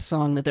next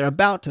song that they're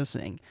about to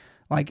sing.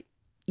 Like,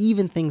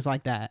 even things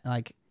like that.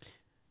 Like,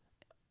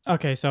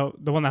 okay, so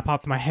the one that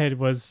popped in my head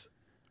was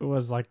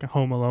like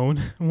Home Alone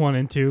 1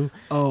 and 2.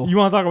 oh, You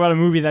want to talk about a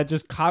movie that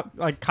just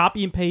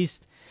copy and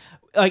paste,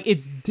 like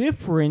it's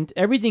different.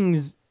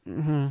 Everything's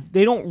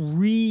they don't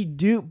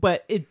redo,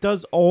 but it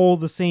does all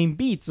the same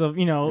beats of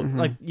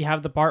like you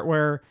have the part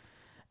where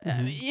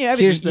you have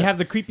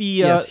the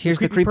creepy here's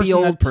the creepy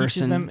old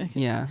person. Them.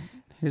 Yeah,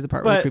 here's the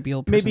part where the creepy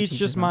old person. Maybe it's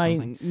just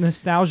my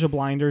nostalgia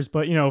blinders,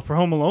 but for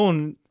Home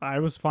Alone,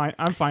 I'm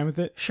fine with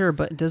it. Sure,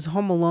 but does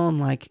Home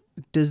Alone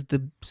does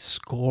the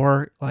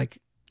score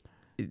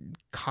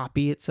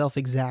copy itself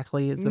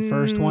exactly as the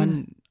first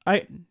one?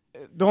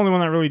 The only one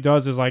that really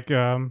does is like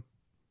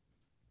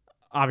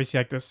obviously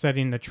like the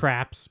setting the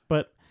traps,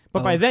 but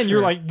by then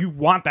you're like you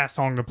want that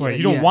song to play.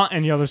 You don't want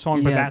any other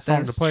song but that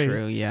song to play.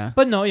 True, yeah.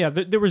 But no,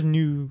 there was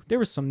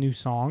some new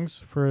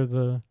songs for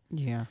the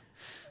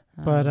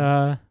but there's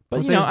I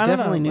don't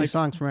definitely know, new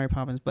songs for Mary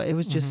Poppins, but it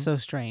was just so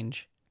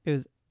strange. It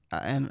was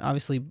and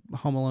obviously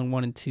Home Alone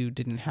 1 and 2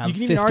 didn't have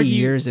 50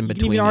 years in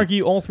between. You can even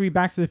argue all three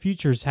Back to the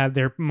Futures had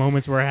their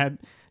moments where it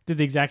did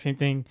the exact same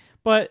thing,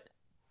 but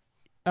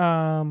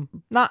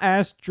not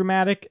as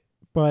dramatic,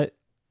 but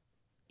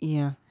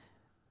yeah.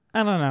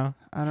 I don't know.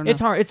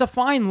 It's hard. It's a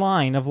fine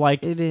line of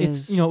like it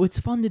is. It's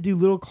fun to do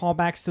little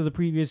callbacks to the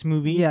previous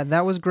movie. Yeah,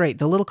 that was great.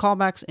 The little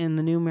callbacks in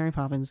the new Mary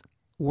Poppins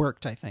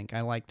worked, I think.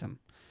 I liked them.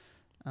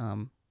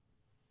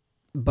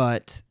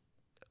 But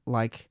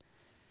like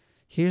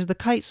here's the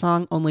kite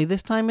song, only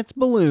this time it's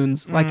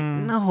balloons. Like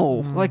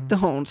no, like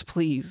don't,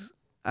 please.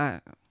 I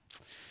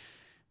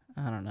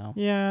don't know.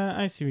 Yeah,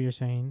 I see what you're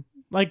saying.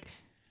 Like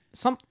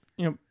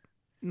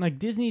like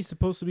Disney's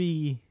supposed to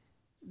be.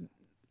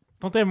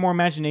 Don't they have more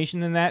imagination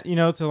than that?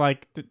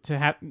 To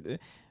have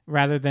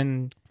rather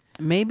than.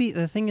 Maybe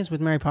the thing is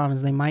with Mary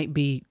Poppins, they might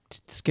be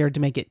scared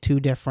to make it too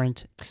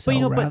different.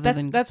 So but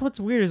that's what's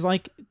weird is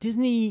like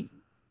Disney,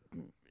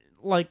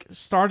 like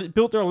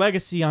built their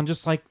legacy on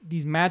just like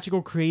these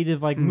magical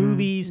creative like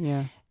movies,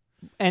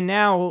 and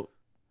now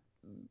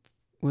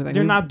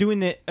they're not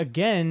doing it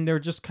again. They're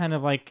just kind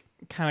of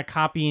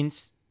copying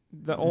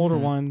the older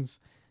ones.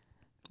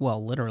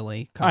 Well,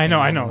 literally. I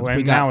know.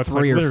 We got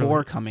 3 or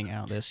 4 coming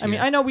out this year. I mean,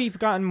 I know we've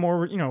gotten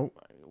more.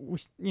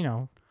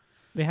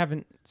 They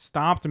haven't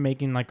stopped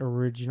making like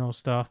original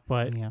stuff,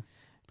 but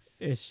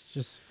it's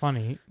just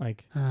funny.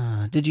 Like,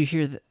 did you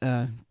hear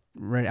that?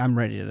 I'm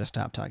ready to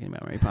stop talking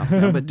about Mary Poppins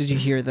now, but did you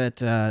hear that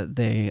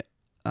they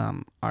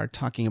are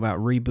talking about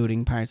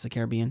rebooting Pirates of the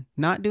Caribbean?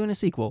 Not doing a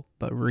sequel,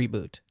 but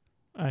reboot.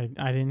 I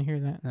didn't hear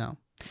that. No.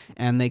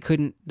 And they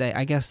couldn't.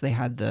 I guess they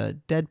had the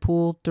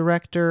Deadpool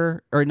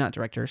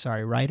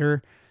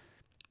writer,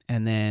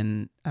 and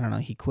then I don't know,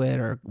 he quit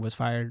or was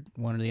fired,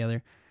 one or the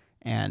other.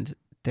 And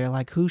they're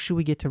like, who should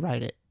we get to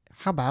write it?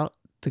 How about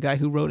the guy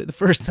who wrote it the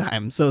first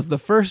time? So the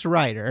first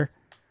writer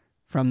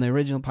from the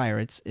original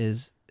Pirates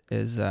is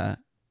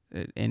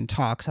in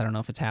talks. I don't know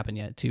if it's happened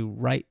yet to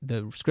write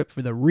the script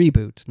for the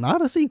reboot,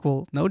 not a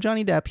sequel. No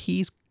Johnny Depp.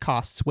 He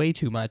costs way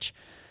too much.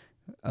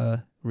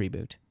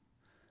 Reboot.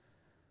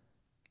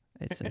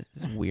 It's a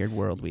weird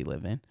world we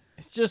live in.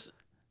 It's just,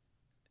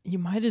 you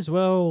might as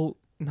well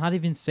not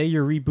even say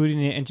you're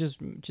rebooting it and just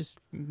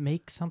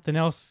make something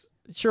else.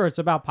 Sure, it's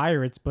about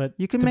pirates, but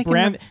you can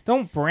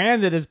don't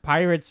brand it as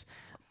pirates.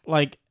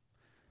 Like,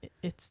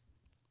 it's.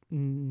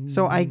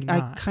 So I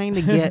kind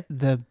of get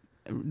their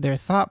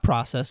thought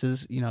process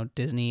is,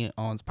 Disney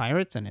owns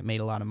pirates and it made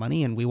a lot of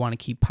money, and we want to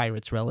keep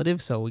pirates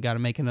relative, so we got to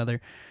make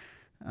another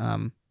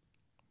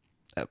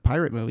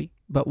pirate movie.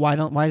 But why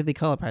did they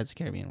call it Pirates of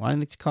the Caribbean? Why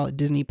didn't they call it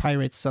Disney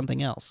Pirates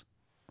something else?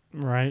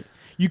 Right.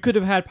 You could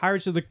have had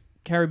Pirates of the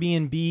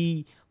Caribbean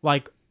be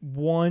like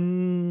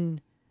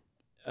one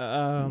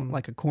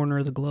like a corner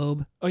of the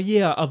globe. Oh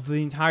yeah, of the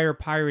entire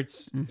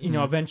Pirates.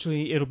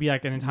 Eventually it'll be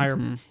like an entire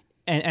and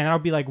that'll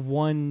be like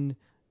one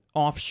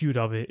offshoot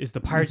of it is the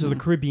Pirates of the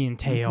Caribbean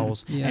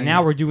tales.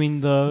 Now we're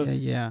doing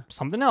the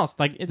something else.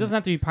 Like it doesn't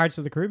have to be Pirates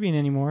of the Caribbean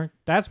anymore.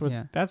 That's what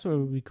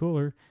would be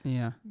cooler.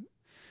 Yeah.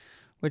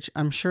 Which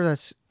I'm sure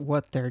that's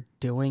what they're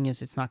doing.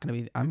 Is it's not going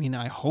to be. I mean,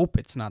 I hope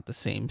it's not the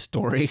same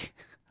story.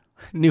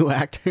 New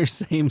actors,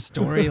 same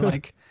story.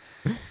 Like,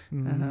 I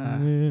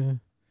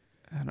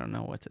don't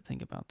know what to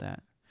think about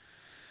that.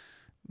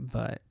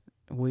 But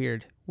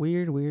weird. So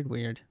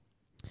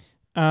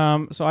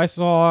I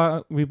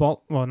saw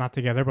not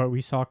together, but we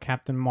saw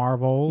Captain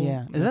Marvel.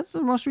 Yeah, is that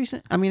the most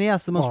recent? I mean, yeah,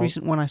 it's the most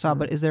recent one I saw.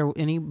 But is there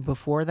any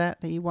before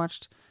that you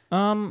watched?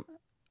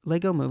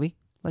 Lego Movie.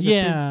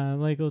 Lego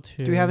 2? Lego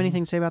 2. Do we have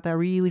anything to say about that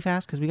really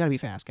fast? Because we got to be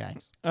fast,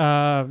 guys.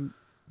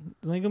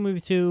 Lego Movie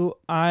 2,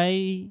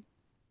 it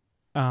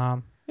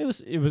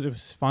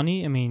was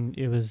funny. I mean,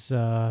 it was,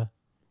 it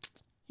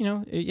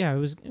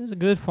was a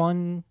good,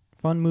 fun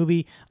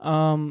movie.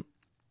 I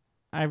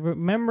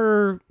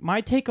remember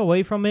my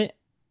takeaway from it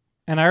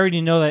and I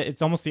already know that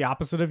it's almost the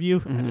opposite of you.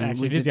 Actually,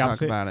 we it is did the talk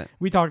opposite. about it.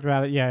 We talked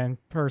about it, yeah, in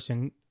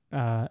person.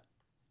 I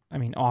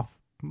mean, off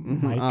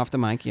mic. Off the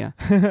mic, yeah.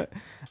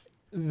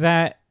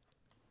 That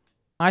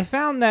I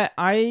found that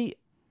I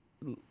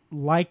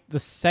liked the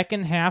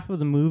second half of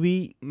the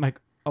movie like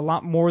a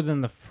lot more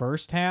than the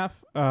first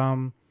half.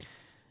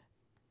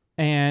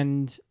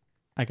 And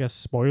I guess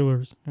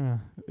spoilers.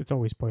 It's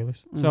always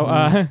spoilers.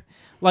 So,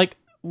 like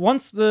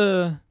once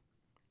that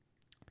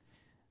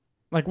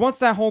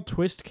whole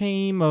twist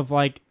came of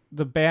like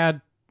the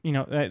bad,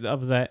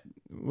 of that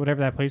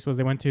whatever that place was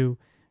they went to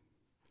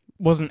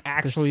wasn't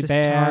actually the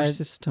bad.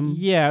 system.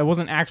 Yeah, it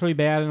wasn't actually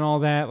bad and all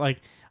that.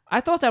 Like I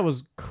thought that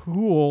was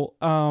cool.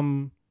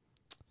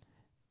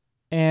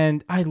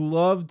 And I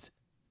loved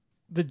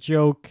the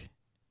joke.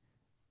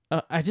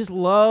 I just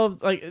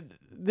loved like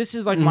this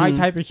is like my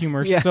type of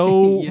humor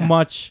so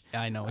much.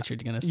 I know what you're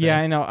gonna say. Yeah,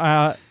 I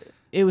know.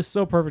 It was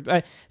so perfect.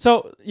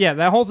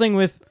 That whole thing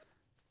with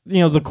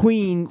the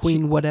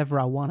queen, whatever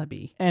I want to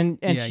be, and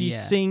she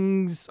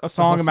sings a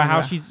song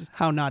about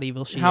how not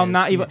evil she is. How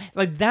not evil.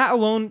 Like that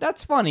alone,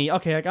 that's funny.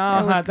 Okay,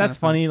 like that's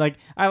funny. Like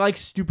I like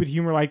stupid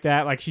humor like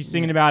that. Like she's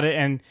singing about it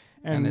and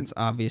it's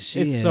obvious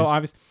it's so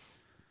obvious.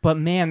 But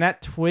man,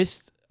 that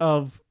twist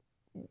of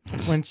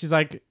when she's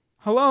like,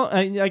 hello,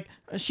 like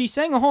she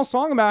sang a whole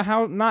song about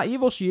how not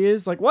evil she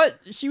is. Like what?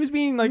 She was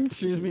being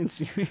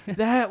serious.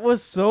 That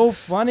was so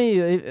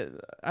funny.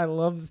 I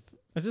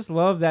just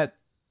love that.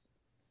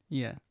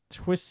 Yeah.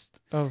 Twist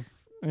of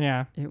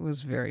It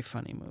was a very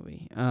funny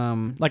movie.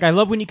 Like I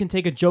love when you can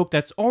take a joke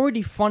that's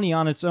already funny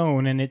on its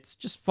own and it's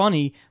just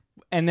funny,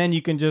 and then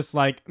you can just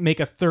like make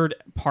a third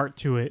part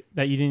to it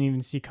that you didn't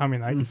even see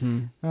coming. Like,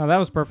 that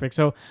was perfect.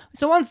 So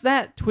once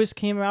that twist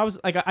came, I was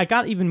like, I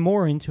got even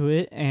more into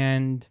it,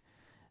 and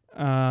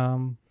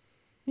from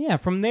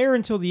there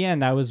until the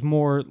end, I was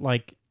more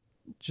like,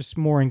 just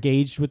more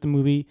engaged with the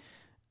movie.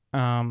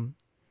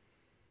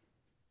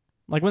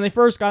 Like when they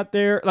first got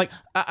there, like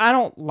I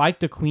don't like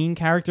the Queen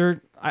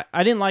character.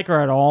 I didn't like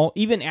her at all,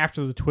 even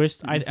after the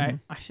twist. I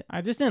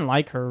just didn't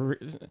like her.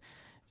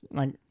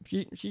 Like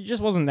she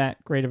just wasn't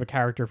that great of a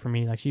character for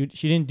me. Like she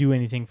didn't do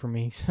anything for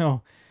me.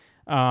 So,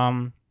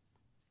 So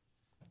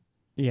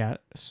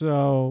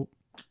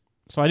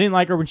I didn't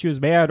like her when she was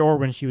bad or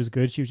when she was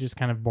good. She was just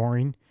kind of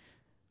boring.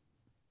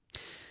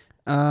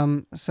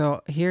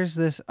 So here's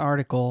this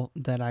article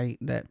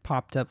that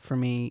popped up for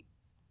me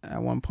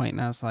at one point,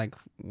 and I was like,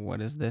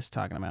 what is this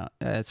talking about?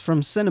 It's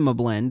from Cinema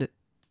Blend.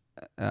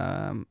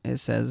 It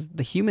says,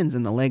 the humans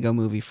in the Lego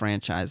Movie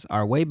franchise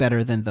are way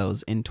better than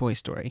those in Toy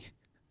Story.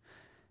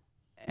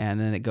 And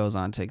then it goes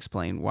on to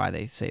explain why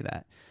they say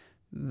that.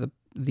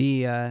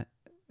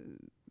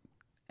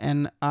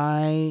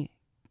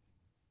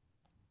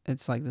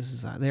 It's like, this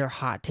is their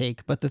hot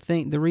take, but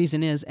the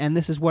reason is, and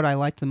this is what I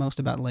liked the most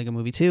about Lego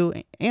Movie 2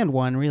 and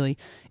 1 really,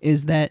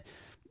 is that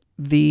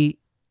the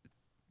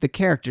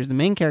characters, the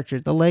main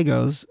characters, the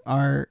Legos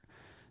are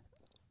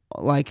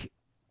like,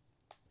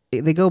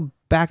 they go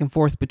back and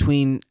forth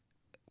between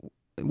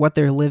what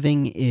they're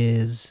living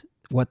is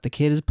what the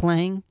kid is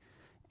playing,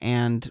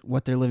 and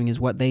what they're living is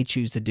what they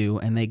choose to do,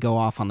 and they go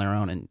off on their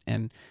own,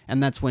 and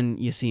that's when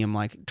you see him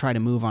like try to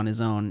move on his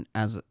own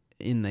as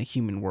in the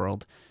human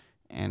world,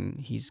 and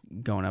he's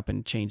going up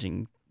and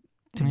changing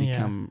to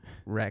become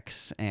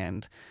Rex,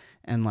 and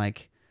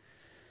like,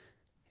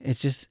 it's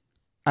just,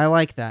 I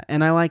like that,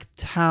 and I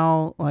liked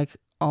how like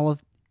all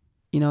of,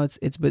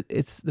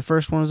 it's the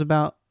first one was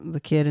about the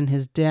kid and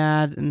his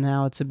dad, and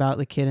now it's about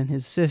the kid and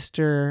his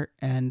sister,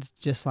 and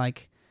just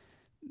like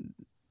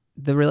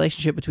the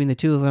relationship between the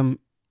two of them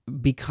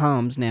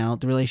becomes now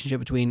the relationship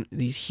between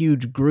these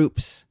huge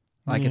groups.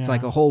 Like it's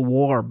like a whole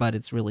war, but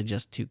it's really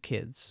just two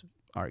kids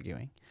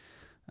arguing.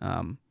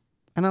 And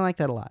I like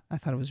that a lot. I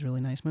thought it was a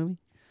really nice movie.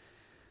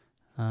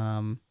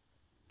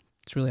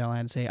 It's really all I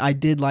had to say. I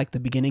did like the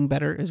beginning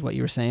better, is what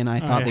you were saying. I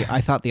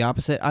thought the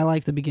opposite. I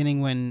liked the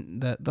beginning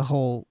when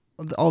all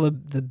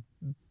the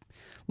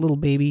little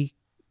baby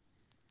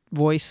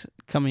voice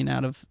coming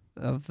out of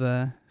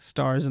the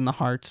stars and the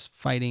hearts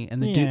fighting,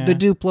 and the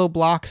Duplo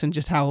blocks, and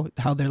just how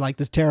they're like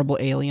this terrible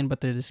alien,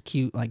 but they're this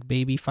cute like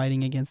baby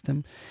fighting against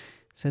them.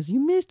 Says, "You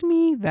missed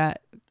me."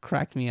 That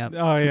cracked me up.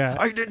 Oh yeah,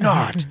 I did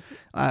not.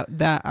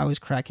 That I was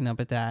cracking up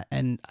at that,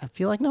 and I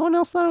feel like no one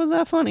else thought it was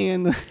that funny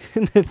in the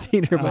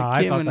theater. But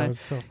I thought that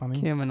was so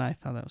funny. Kim and I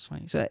thought that was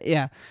funny. So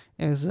yeah,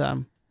 it was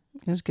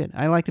good.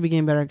 I liked the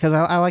beginning better because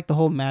I like the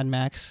whole Mad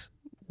Max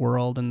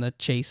world and the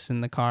chase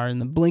in the car,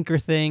 and the blinker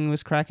thing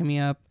was cracking me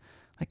up.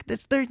 Like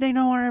they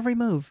know our every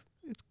move.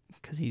 It's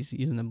because he's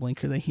using the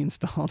blinker that he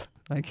installed.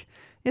 Like,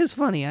 it's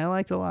funny. I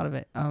liked a lot of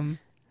it.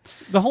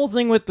 The whole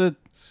thing with the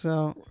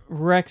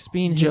Rex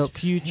being his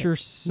future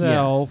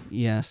self,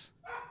 yes,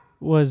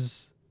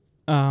 was,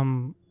 I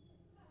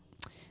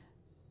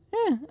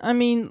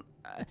mean,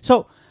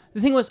 so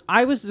the thing was,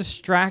 I was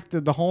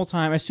distracted the whole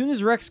time. As soon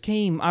as Rex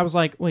came, I was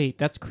like, wait,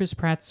 that's Chris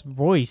Pratt's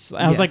voice.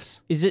 I was like,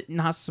 is it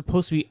not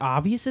supposed to be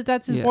obvious that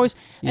that's his voice?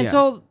 And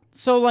so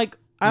like,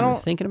 I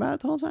don't thinking about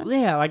it the whole time.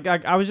 Yeah, like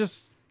I was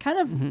just kind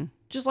of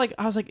just like,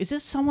 I was like, is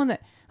this someone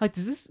that like,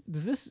 does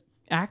this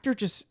actor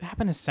just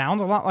happen to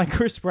sound a lot like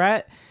Chris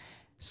Pratt?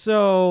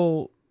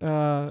 So,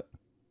 yeah.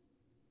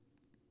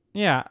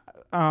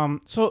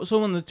 So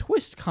when the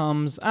twist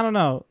comes, I don't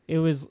know. It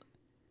was.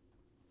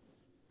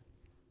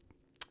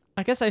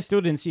 I guess I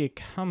still didn't see it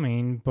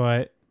coming,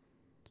 but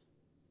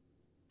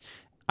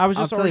I was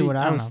I'll just tell you already, what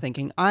I don't was know.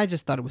 thinking. I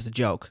just thought it was a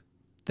joke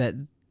that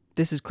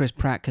this is Chris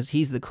Pratt because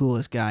he's the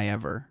coolest guy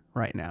ever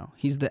right now.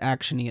 He's the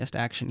actioniest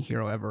action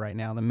hero ever right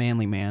now, the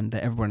manly man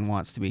that everyone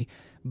wants to be.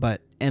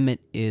 But Emmett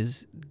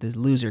is this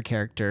loser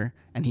character,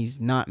 and he's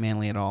not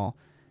manly at all.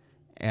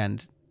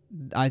 And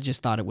I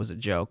just thought it was a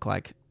joke.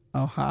 Like,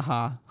 oh,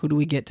 haha, who do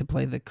we get to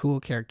play the cool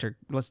character?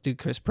 Let's do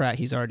Chris Pratt.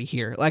 He's already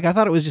here. Like, I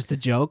thought it was just a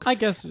joke. I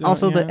guess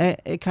Also, yeah.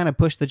 it kind of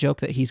pushed the joke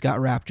that he's got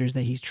raptors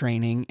that he's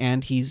training,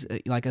 and he's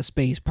like a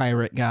space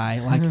pirate guy.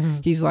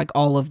 Like he's like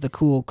all of the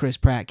cool Chris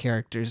Pratt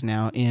characters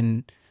now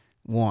in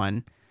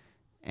one,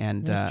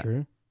 and That's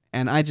true.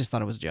 and I just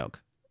thought it was a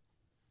joke.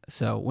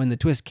 So when the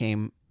twist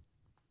came,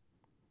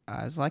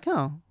 I was like,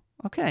 oh,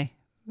 okay,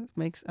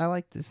 I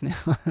like this now.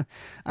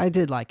 I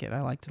did like it.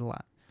 I liked it a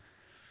lot.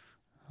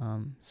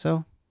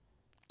 So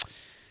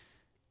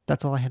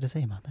that's all I had to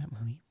say about that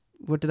movie.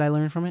 What did I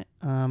learn from it?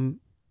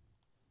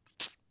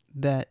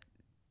 That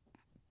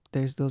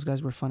those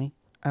guys were funny.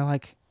 I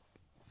like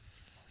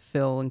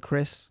Phil and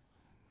Chris.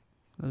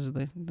 Those are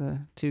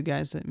the two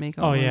guys that make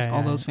all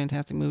those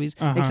fantastic movies.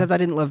 Uh-huh. Except I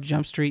didn't love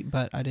Jump Street,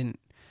 but I didn't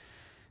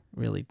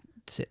really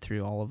sit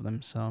through all of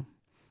them. So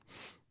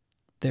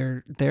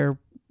their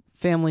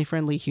family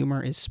friendly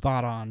humor is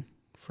spot on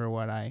for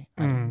what I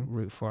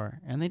root for.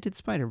 And they did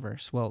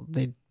Spider-Verse. Well,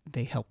 they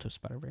helped with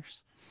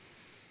Spider-Verse.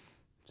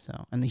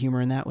 So, and the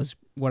humor in that was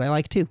what I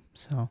like too.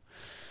 So,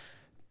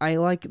 I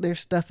like their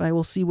stuff. I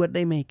will see what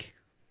they make.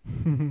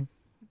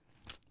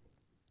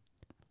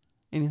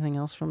 Anything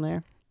else from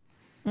there?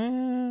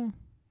 There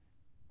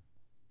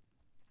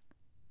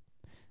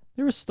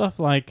was stuff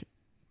like,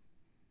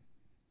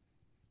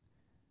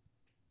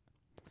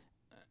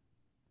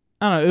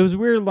 I don't know. It was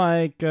weird.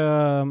 Like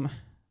that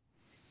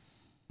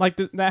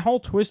whole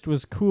twist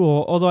was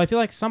cool. Although I feel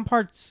like some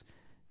parts,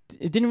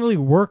 it didn't really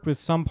work with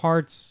some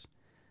parts.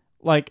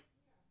 Like,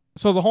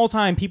 so the whole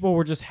time people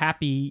were just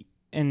happy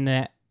in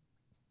that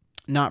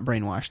Not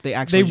brainwashed. They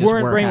actually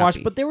weren't were brainwashed,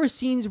 happy. but there were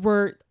scenes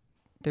where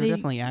They're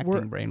definitely acting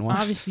were brainwashed.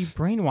 obviously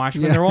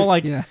brainwashed when they're all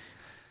like, yeah,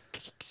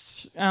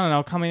 I don't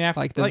know, coming after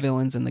like the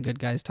villains and the good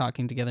guys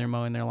talking together,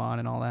 mowing their lawn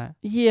and all that.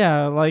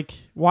 Yeah, like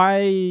why?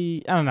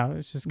 I don't know.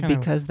 It's just kind of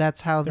Because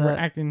that's how they were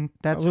acting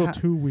that's a little how-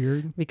 too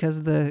weird.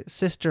 because the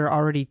sister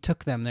already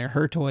took them. They're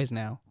her toys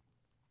now.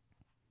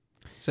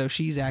 So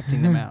she's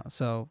acting them out.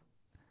 So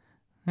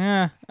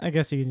Yeah, I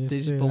guess you can just they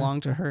just say that. belong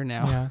to her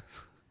now.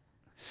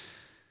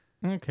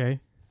 Yeah. Okay.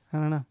 I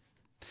don't know.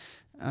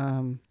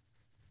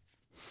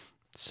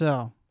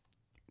 So,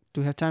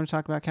 do we have time to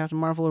talk about Captain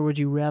Marvel, or would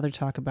you rather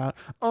talk about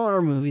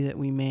our movie that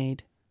we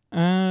made?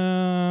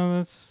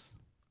 Let's.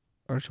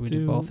 Or should we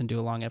do both and do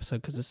a long episode,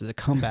 because this is a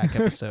comeback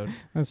episode?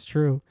 That's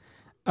true.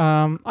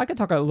 I could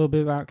talk a little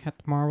bit about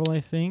Captain Marvel. I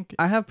think.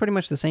 I have pretty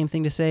much the same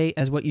thing to say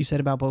as what you said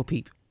about Bo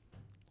Peep.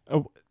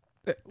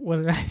 What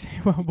did I say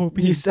about Bo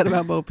Peep? You said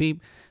about Bo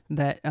Peep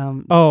that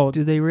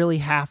do they really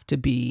have to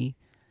be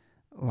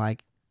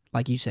like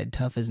you said,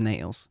 tough as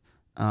nails?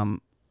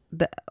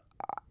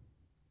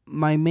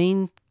 My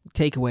main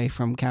takeaway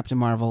from Captain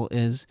Marvel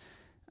is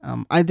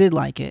I did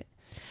like it,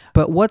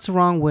 but what's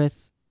wrong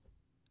with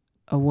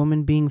a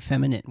woman being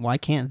feminine? Why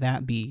can't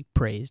that be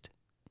praised?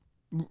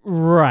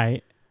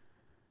 Right.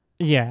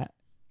 Yeah.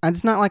 And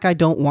it's not like I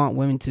don't want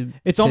women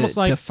It's almost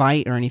like to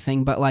fight or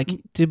anything, but like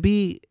to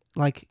be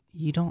like,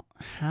 you don't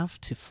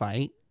have to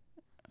fight.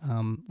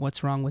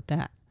 What's wrong with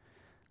that?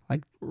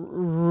 Like,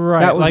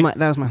 right.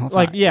 That was my whole thought.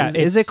 Like, yeah,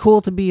 is it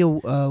cool to be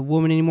a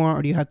woman anymore,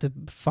 or do you have to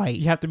fight?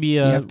 You have to be you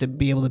have to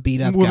be able to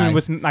beat up woman guys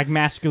with like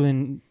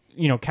masculine,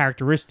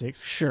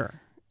 characteristics. Sure.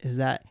 Is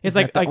that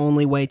Like the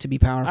only way to be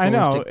powerful? I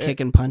know, is to kick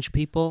and punch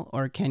people,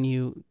 or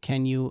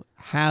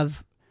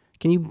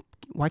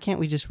why can't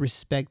we just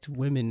respect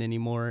women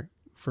anymore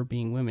for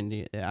being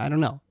women? I don't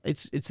know.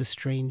 It's a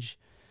strange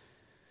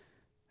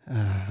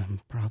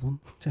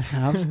problem to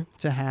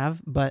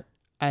have, but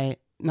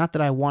not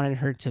that I wanted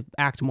her to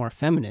act more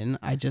feminine.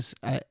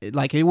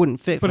 Like it wouldn't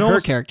fit for her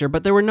character,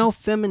 but there were no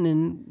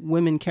feminine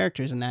women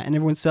characters in that, and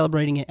everyone's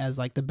celebrating it as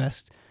like the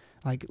best,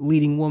 like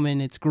leading woman.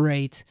 It's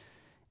great,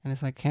 and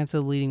it's like, can't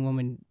the leading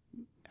woman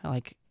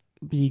like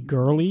be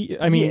girly?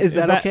 I mean, is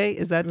that okay?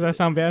 Does that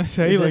sound bad to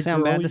say? Does like that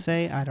sound girly? bad to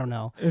say? I don't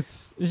know.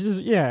 It's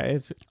just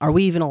It's. Are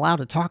we even allowed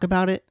to talk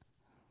about it?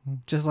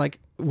 Just like,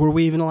 were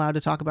we even allowed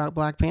to talk about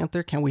Black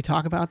Panther? Can we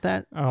talk about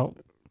that? Oh,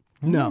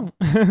 no,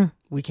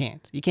 we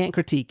can't. You can't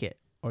critique it,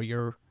 or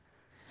you're.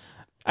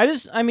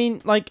 I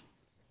mean, like,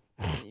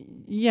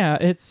 yeah,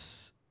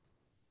 it's.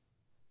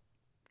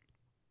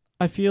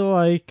 I feel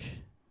like.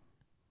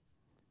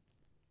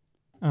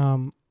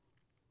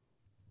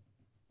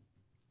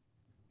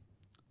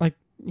 Like,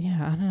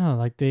 yeah, I don't know.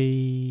 Like,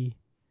 they.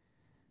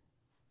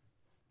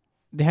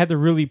 they had to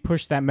really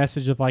push that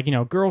message of like,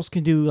 girls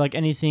can do like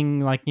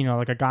anything like,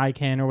 like a guy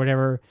can or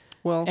whatever.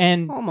 Well,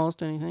 and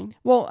almost anything.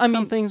 Well, I mean,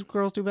 some things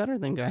girls do better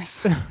than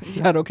guys. Is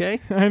that okay?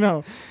 I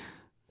know.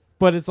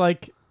 But it's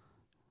like,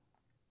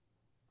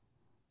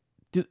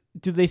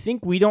 do they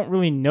think we don't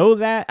really know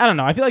that? I don't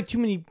know. I feel like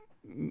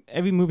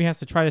every movie has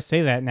to try to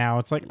say that now.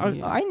 It's like,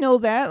 I know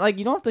that. Like,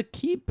 you don't have to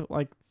keep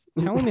like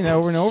telling me that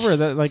over and over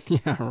that like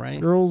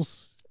right.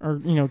 girls are,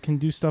 can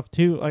do stuff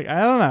too. Like,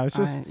 I don't know. It's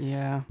just,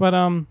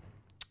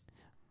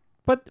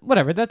 but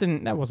whatever. That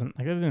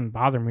didn't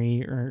bother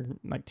me or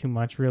like too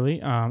much really.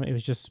 It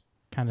was just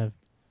kind of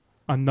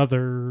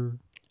another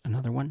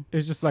one. It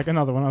was just like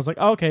another one. I was like,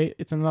 oh, okay,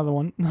 it's another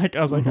one. Like,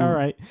 I was like, all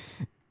right.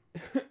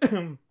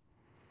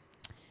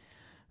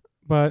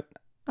 But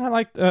I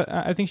liked.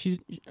 I think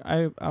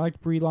I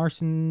liked Brie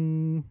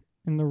Larson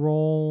in the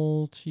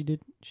role. She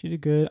did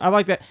good. I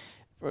like that.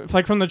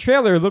 Like from the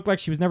trailer, it looked like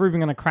she was never even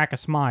gonna crack a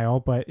smile.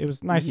 But it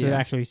was nice to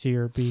actually see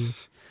her be.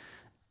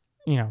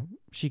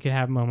 She could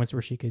have moments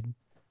where she could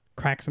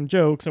crack some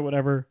jokes or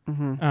whatever.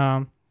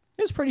 Mm-hmm.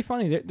 It was pretty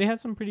funny. They had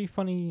some pretty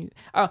funny.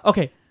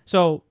 Okay,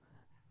 so.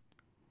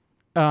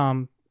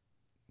 This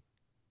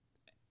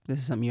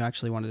is something you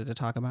actually wanted to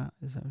talk about?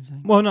 Is that what you're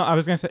saying? Well, no, I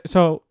was gonna say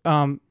so.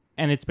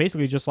 And it's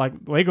basically just like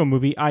Lego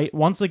Movie. I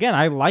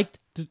liked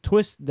the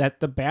twist that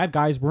the bad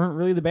guys weren't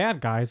really the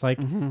bad guys. Like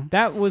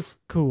that was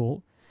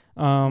cool.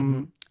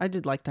 I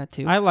did like that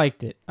too. I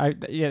liked it.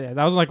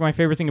 That was like my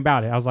favorite thing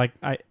about it. I was like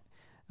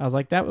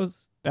that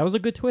was a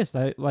good twist.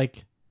 I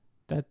like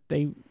that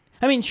they.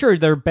 I mean, sure,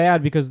 they're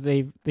bad because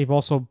they've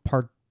also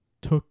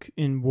partook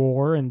in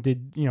war and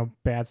did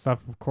bad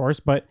stuff, of course.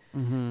 But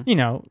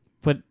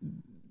but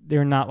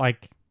they're not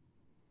like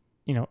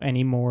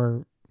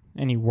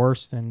any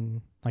worse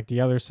than like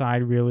the other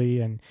side really.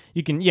 And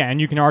you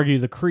can argue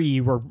the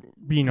Kree were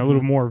being a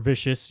little more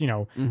vicious. They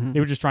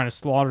were just trying to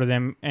slaughter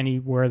them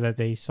anywhere that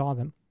they saw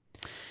them.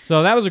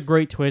 So that was a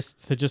great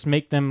twist to just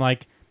make them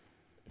like,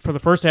 for the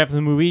first half of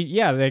the movie,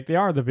 they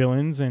are the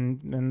villains,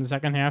 and then the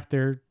second half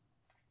they're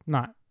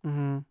not.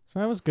 So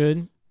that was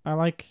good. I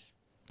like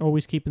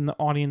always keeping the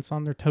audience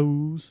on their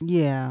toes.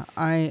 Yeah,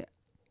 the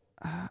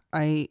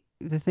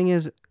thing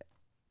is,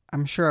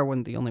 I'm sure I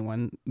wasn't the only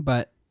one,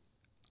 but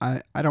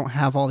I don't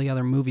have all the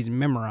other movies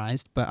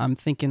memorized, but I'm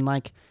thinking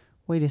like,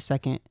 wait a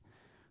second,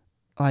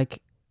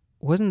 like,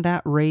 wasn't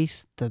that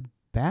race the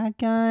bad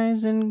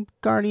guys in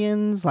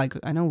Guardians? Like,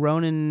 I know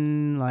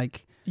Ronan,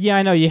 like... Yeah,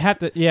 I know, you have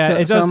to... Yeah,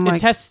 it does.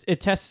 Like,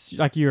 it tests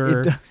like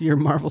your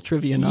Marvel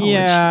trivia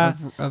knowledge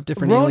of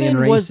different Ronan alien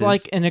races. Ronan was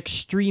like an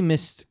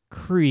extremist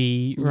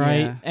Kree,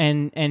 right?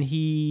 Yes. And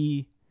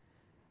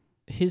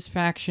his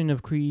faction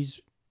of Krees...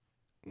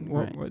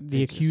 Right.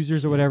 The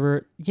accusers or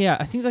whatever. Yeah,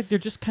 I think like they're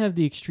just kind of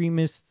the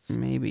extremists.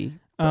 Maybe.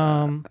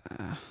 I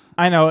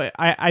know.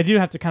 I do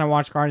have to kind of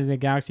watch Guardians of the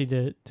Galaxy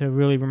to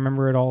really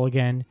remember it all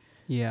again.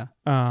 Yeah.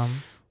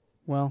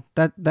 Well,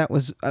 that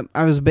was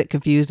I was a bit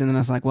confused, and then I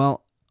was like,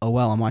 well,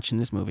 I'm watching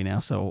this movie now,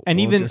 so and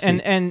even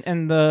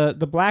and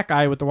the black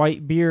guy with the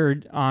white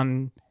beard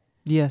on.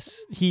 Yes.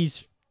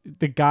 He's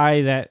the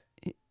guy that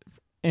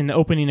in the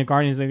opening of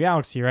Guardians of the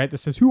Galaxy, right? That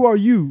says, "Who are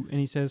you?" And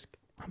he says,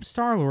 I'm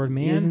Star-Lord,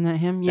 man. Isn't that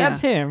him? Yeah.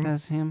 That's him.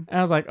 And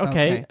I was like,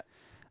 okay.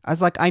 I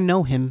was like, I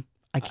know him.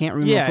 I can't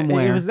remember from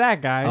where. Yeah, it was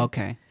that guy.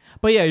 Okay.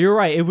 But yeah, you're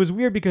right. It was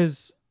weird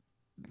because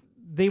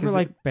they were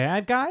like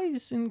bad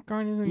guys in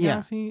Guardians of the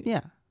Galaxy. Yeah.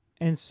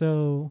 And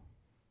so...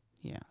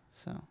 Yeah,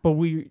 so... But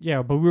we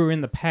were in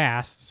the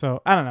past,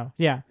 so I don't know.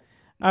 Yeah.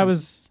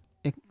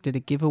 Did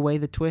it give away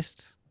the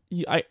twist?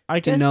 I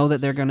guess... To know that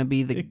they're going to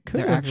be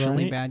they're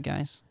actually bad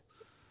guys?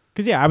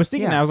 Because I was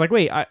thinking that. I was like,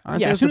 wait,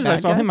 as soon as I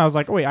saw him, I was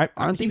like, wait,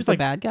 aren't these the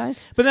bad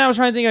guys? But then I was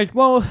trying to think like,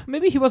 well,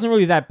 maybe he wasn't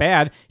really that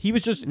bad. He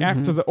was just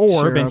after the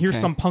orb, and here's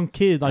some punk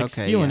kid like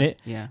stealing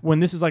it. Yeah. When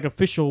this is like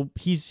official,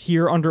 he's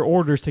here under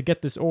orders to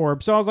get this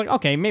orb. So I was like,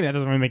 okay, maybe that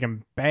doesn't really make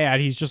him bad.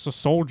 He's just a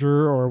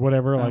soldier or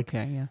whatever. Like,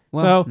 okay, yeah.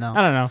 Well, so no.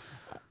 I don't know,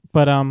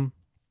 but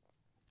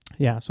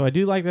yeah. So I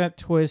do like that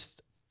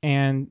twist.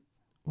 And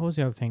what was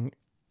the other thing?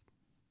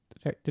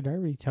 Did I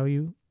already tell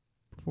you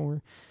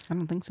before? I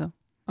don't think so.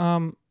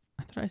 I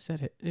thought I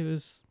said it. It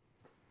was...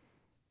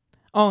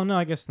 Oh, no,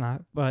 I guess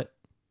not. But...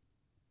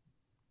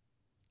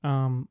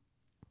 Oh,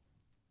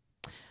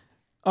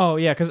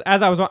 yeah, because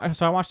as I was...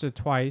 So I watched it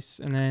twice,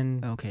 and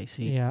then... Okay,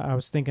 see. Yeah, I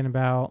was just thinking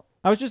about,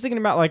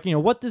 like,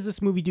 what does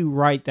this movie do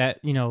right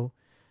that,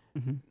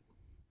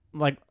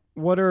 like,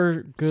 what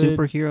are good...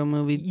 Superhero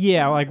movie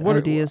Yeah, like, what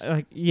ideas?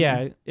 Like,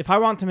 yeah, if I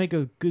want to make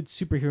a good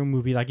superhero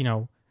movie, like,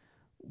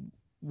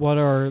 what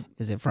are...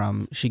 Is it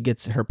from... She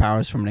gets her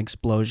powers from an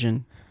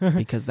explosion?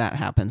 Because that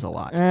happens a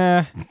lot.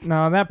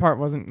 No, that part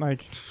wasn't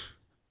like...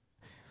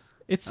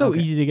 It's so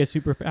easy to get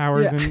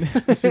superpowers.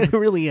 Yeah. And it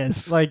really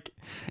is. Like...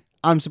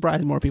 I'm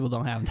surprised more people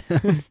don't have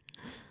them.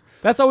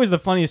 That's always the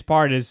funniest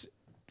part is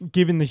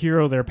giving the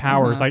hero their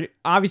powers. Like,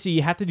 obviously,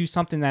 you have to do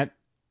something that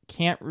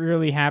can't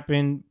really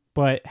happen,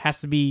 but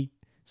has to be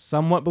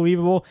somewhat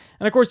believable.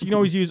 And, of course, you can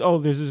always use,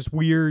 there's this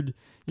weird...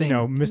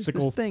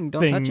 mystical thing.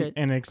 Don't touch it.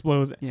 And it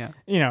explodes. Yeah.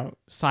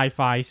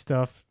 Sci-fi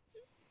stuff.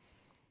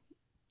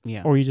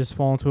 Yeah. or you just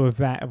fall into a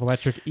vat of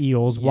electric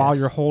eels while Yes.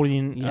 you're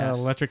holding Yes.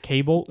 electric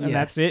cable, and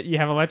that's Yes. it. You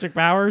have electric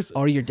powers.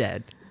 Or you're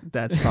dead.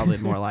 That's probably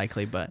more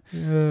likely. But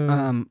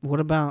what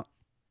about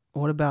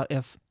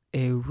if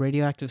a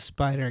radioactive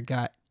spider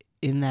got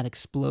in that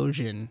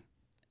explosion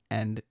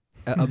and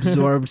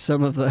absorbed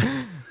some of the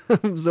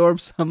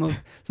some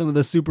of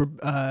the super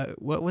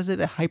what was it,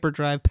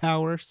 hyperdrive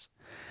powers?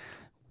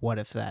 What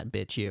if that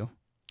bit you?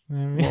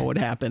 What would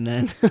happen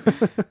then?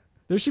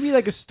 There should be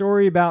like a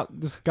story about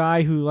this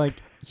guy who like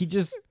he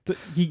just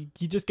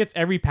gets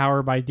every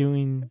power by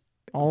doing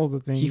all of the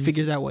things. He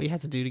figures out what you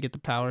have to do to get the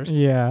powers.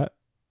 Yeah.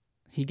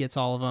 He gets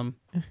all of them.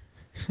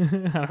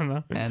 I don't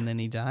know. And then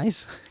he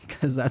dies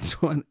because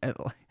that's when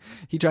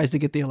he tries to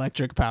get the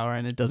electric power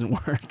and it doesn't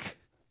work.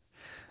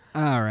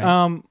 All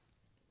right.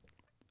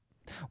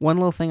 One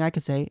little thing I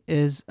could say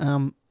is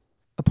a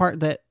part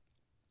that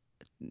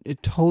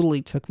it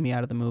totally took me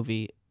out of the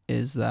movie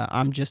is the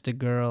 "I'm Just a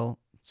Girl"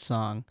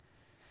 song.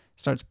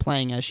 Starts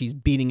playing as she's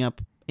beating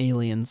up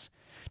aliens.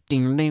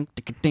 And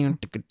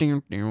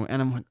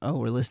I'm like, oh,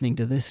 we're listening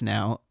to this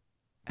now.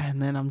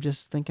 And then I'm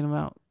just thinking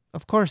about,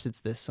 of course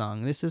it's this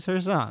song. This is her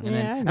song. And,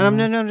 Yeah,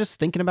 I'm just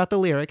thinking about the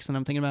lyrics, and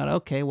I'm thinking about,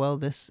 okay, well,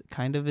 this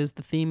kind of is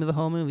the theme of the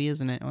whole movie,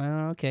 isn't it?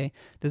 Well, okay.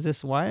 Does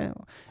this, why?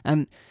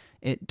 And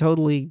it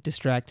totally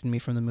distracted me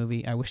from the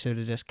movie. I wish they would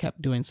have just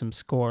kept doing some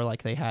score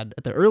like they had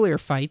at the earlier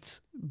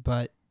fights,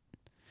 but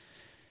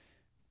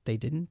they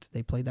didn't.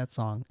 They played that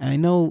song. And I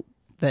know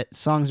that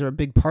songs are a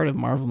big part of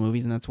Marvel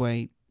movies, and that's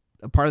why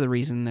a part of the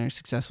reason they're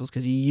successful is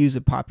because you use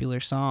a popular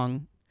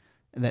song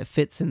that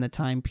fits in the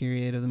time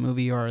period of the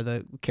movie or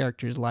the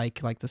characters like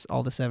this,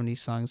 all the 70s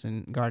songs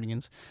in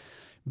Guardians.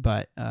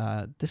 But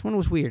this one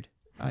was weird.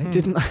 I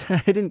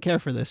didn't care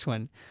for this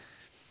one.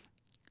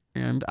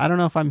 And I don't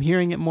know if I'm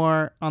hearing it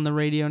more on the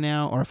radio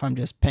now or if I'm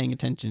just paying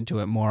attention to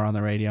it more on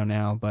the radio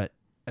now, but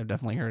I've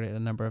definitely heard it a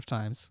number of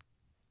times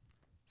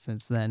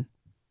since then.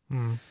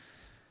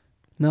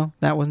 No,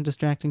 that wasn't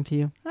distracting to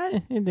you?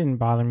 It didn't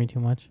bother me too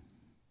much.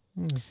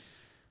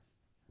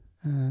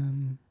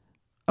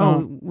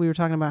 We were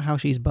talking about how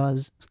she's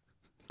Buzz.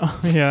 Oh,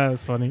 yeah,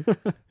 that's funny.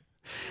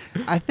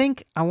 I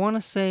want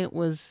to say it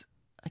was,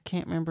 I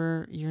can't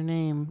remember your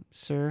name,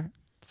 sir.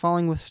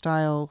 Falling with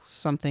Style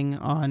something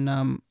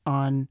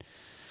on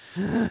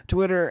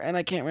Twitter, and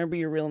I can't remember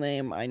your real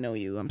name. I know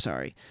you. I'm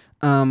sorry.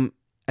 I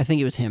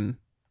think it was him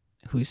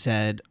who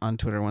said on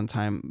Twitter one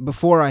time,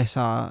 before I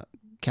saw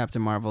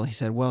Captain Marvel, he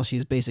said, well,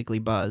 she's basically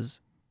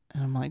Buzz.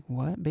 And I'm like,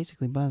 what?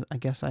 Basically Buzz? I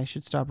guess I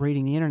should stop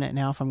reading the internet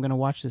now if I'm going to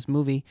watch this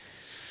movie.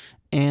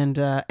 And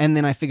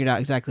then I figured out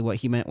exactly what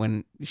he meant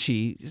when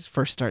she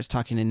first starts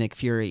talking to Nick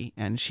Fury,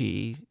 and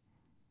she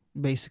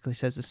basically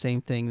says the same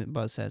thing that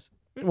Buzz says.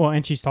 Well,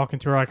 and she's talking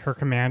to her like her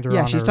commander.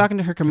 Yeah, on she's her talking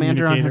to her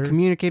commander on her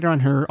communicator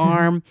on her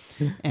arm,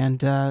 and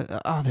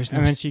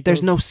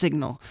there's no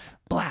signal.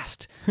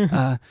 Blast.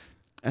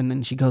 And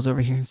then she goes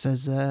over here and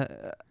says,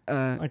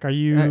 like, are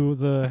you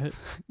the...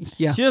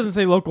 Yeah. She doesn't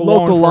say local law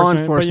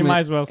enforcement, enforcement, but you might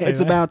as well say it's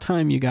that. about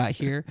time you got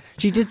here.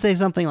 She did say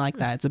something like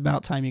that. It's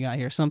about time you got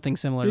here. Something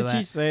similar to that. Did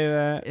she say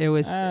that? It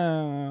was... I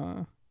don't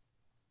know.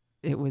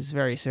 It was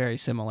very, very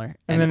similar.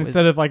 And then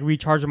instead of like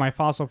recharging my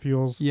fossil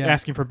fuels,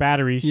 asking for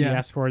batteries, she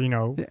asked for,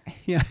 Yeah.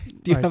 Do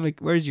you have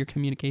where's your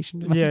communication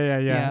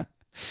device?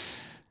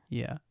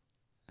 Yeah.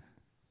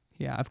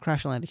 Yeah, I've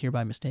crash landed here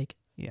by mistake.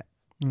 Yeah.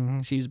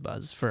 Mm-hmm. She's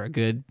Buzz for a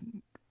good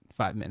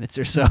 5 minutes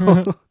or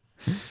so.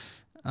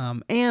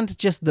 And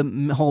just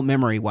the whole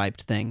memory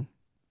wiped thing.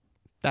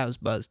 That was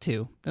Buzz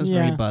too. That was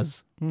very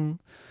Buzz.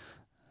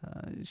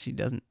 Mm-hmm. She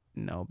doesn't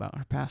know about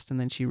her past, and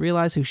then she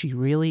realizes who she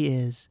really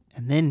is,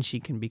 and then she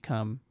can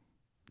become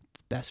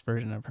the best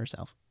version of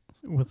herself.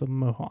 With a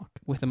mohawk.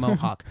 With a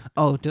mohawk.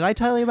 Oh, did I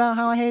tell you about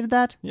how I hated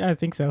that? Yeah, I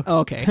think so. Oh,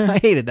 okay, I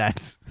hated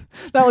that.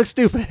 That looked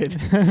stupid.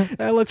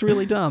 That looked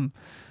really dumb.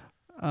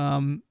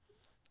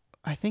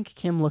 I think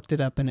Kim looked it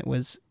up, and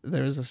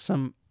there was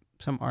some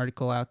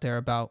article out there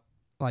about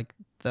like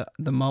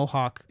the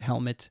mohawk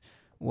helmet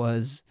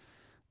was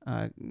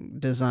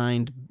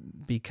designed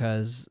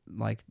because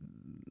like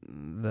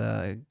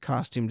the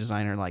costume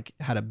designer like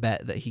had a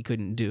bet that he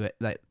couldn't do it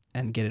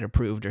and get it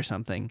approved or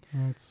something.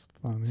 That's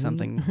funny.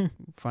 Something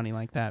funny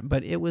like that.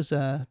 But it was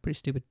pretty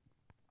stupid.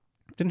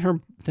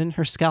 Didn't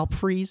her scalp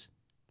freeze?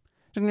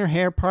 Didn't her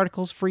hair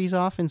particles freeze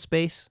off in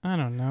space? I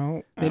don't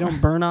know. They don't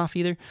burn off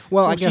either.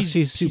 Well, I guess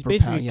she's super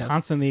basically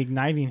constantly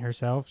igniting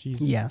herself.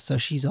 So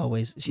she's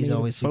always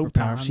super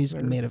powerful. She's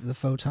made of the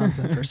photons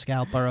of her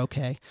scalp are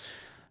okay.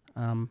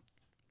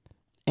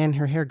 And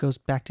her hair goes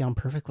back down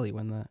perfectly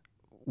when the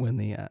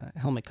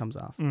helmet comes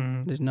off.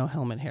 Mm. There's no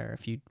helmet hair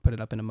if you put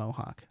it up in a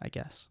mohawk, I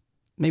guess.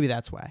 Maybe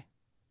that's why.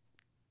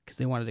 Because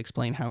they wanted to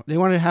explain how they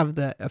wanted to have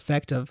the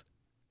effect of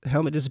the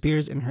helmet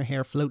disappears and her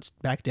hair floats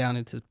back down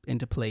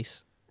into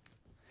place.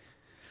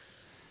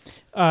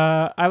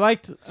 I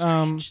liked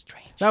Strange.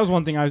 that was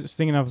one thing I was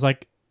thinking of, was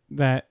like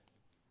that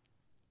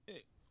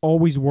it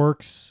always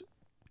works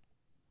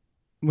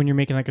when you're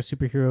making like a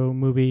superhero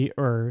movie,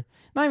 or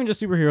not even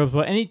just superheroes,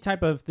 but any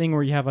type of thing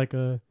where you have like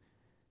a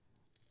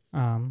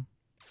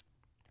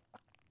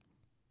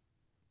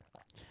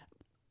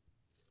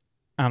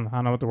I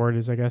don't know what the word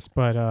is, I guess,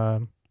 but I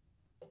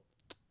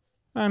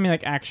mean,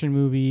 like action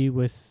movie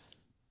with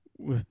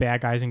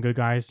bad guys and good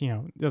guys. You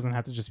know, it doesn't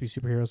have to just be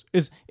superheroes.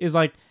 Is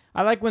like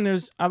I like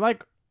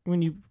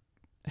when you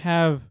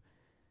have,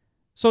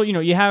 so you know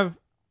you have,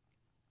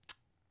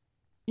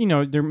 you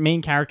know, their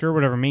main character,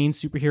 whatever, main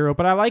superhero.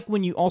 But I like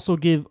when you also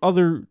give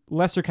other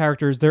lesser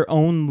characters their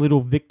own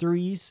little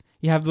victories.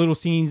 You have little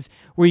scenes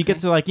where you get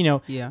to like, you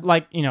know, Yeah.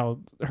 like, you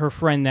know, her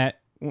friend that,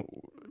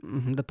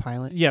 The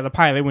pilot. yeah, the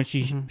pilot when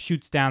she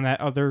shoots down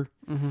that other,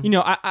 Mm-hmm. you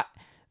know, I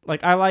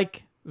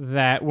like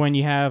that when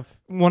you have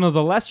one of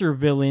the lesser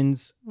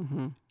villains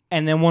Mm-hmm.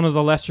 and then one of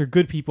the lesser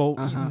good people,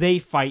 Uh-huh. they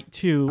fight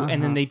too, and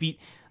then Uh-huh. they beat.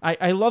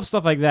 I love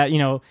stuff like that. You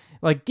know,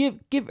 like give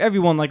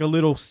everyone like a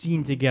little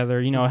scene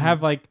together. You know,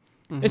 have like.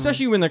 Mm-hmm.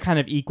 Especially when they're kind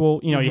of equal,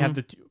 you know, you have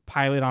the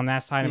pilot on that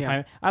side and Yeah.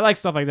 pilot. I like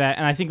stuff like that,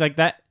 and I think like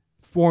that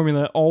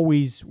formula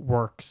always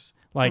works.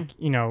 Like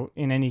you know,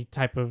 in any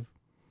type of,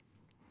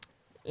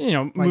 you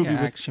know, Like movie an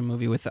with, action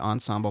movie with the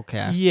ensemble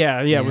cast.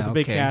 yeah, with a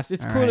big okay. cast.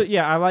 It's All cool. right.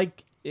 Yeah, I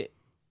like it.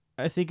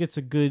 I think it's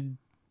a good.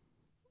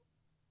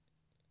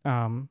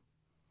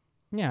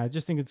 Yeah, I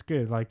just think it's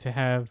good. Like to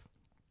have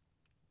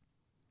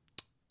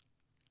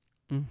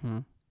Mm-hmm.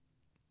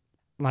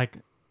 like,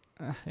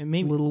 it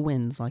made Little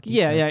wins, like you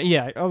yeah, said.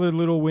 yeah. Other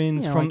little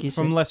wins Yeah, from like you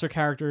said. lesser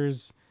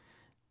characters.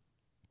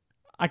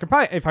 I could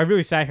probably, if I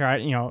really sat here,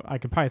 I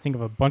could probably think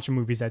of a bunch of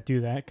movies that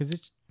do that because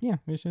it's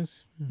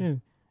just Mm-hmm.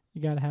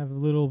 you gotta have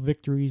little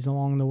victories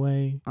along the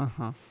way.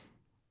 Uh-huh.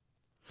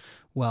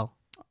 Well,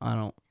 I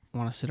don't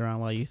want to sit around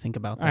while you think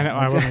about that. I know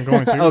I wasn't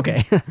going to.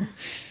 Okay.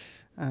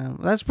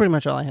 That's pretty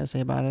much all I had to say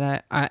about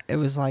it. It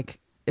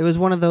was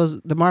one of those,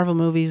 the Marvel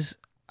movies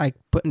I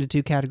put into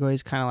two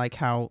categories, kind of like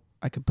how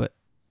I could put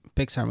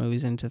Pixar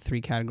movies into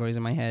three categories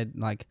in my head.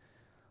 Like,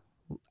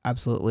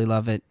 absolutely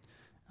love it.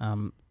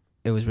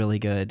 It was really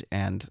good,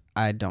 and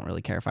I don't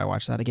really care if I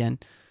watch that again.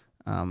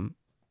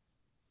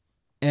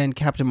 And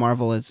Captain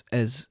Marvel is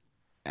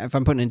if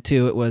I'm putting it in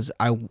two, it was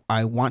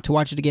I want to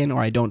watch it again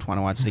or I don't want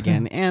to watch it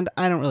again, and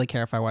I don't really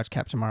care if I watch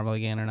Captain Marvel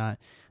again or not.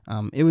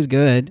 It was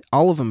good.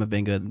 All of them have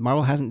been good.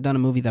 Marvel hasn't done a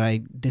movie that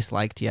I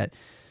disliked yet.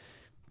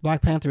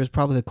 Black Panther is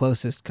probably the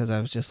closest because I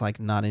was just like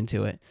not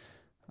into it.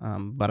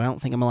 But I don't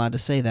think I'm allowed to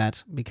say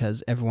that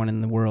because everyone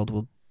in the world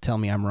will tell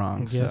me I'm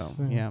wrong. Yes,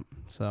 So yeah.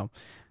 So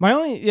My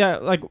only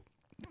like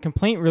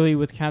complaint really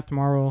with Captain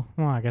Marvel,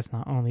 well, I guess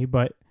not only,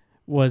 but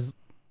was,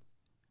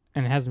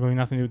 and it has really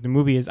nothing to do with the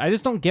movie, is I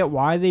just don't get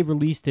why they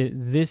released it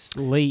this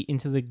late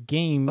into the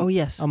game. oh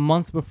yes, A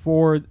month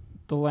before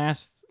the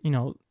last, you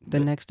know, the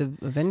next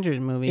Avengers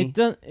movie. it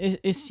does.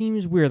 It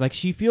seems weird. Like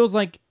she feels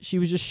like she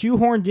was just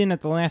shoehorned in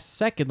at the last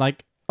second.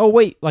 Like, oh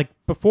wait, like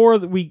before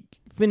we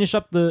finish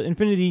up the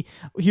Infinity,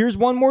 here's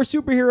one more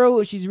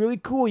superhero. She's really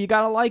cool. You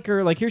gotta like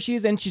her. Like here she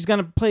is, and she's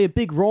gonna play a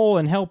big role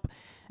and help.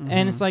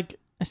 And it's like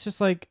it's just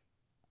like,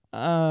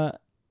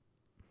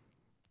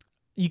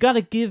 you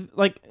gotta give,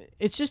 like,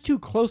 it's just too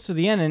close to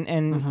the end,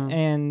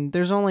 and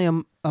There's only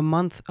a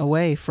month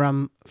away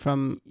from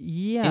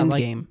yeah,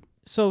 like, Endgame.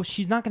 so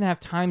she's not gonna have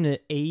time to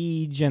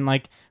age and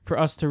like for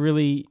us to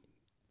really.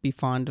 Be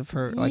fond of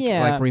her, like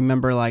Yeah. like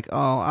remember, like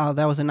oh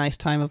that was a nice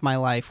time of my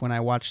life when I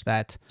watched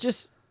that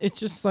It's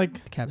just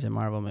like Captain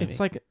Marvel movie. it's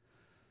like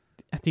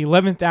at the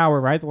 11th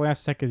hour, right, the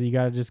last second, you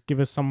gotta just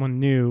give us someone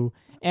new,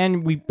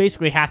 and we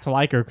basically have to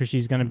like her because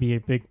she's gonna be a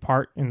big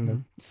part in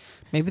the.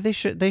 Maybe they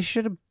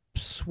should have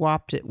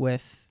swapped it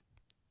with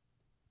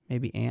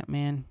maybe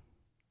Ant-Man.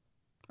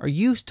 Or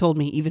you told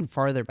me even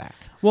farther back.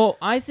 Well,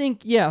 I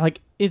think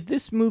like if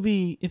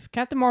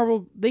Captain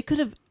Marvel, they could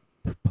have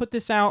put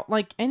this out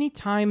like any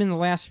time in the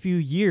last few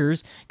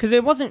years because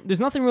there's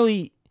nothing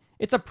really.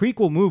 It's a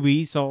prequel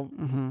movie, so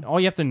all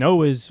you have to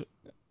know is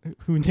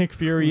who Nick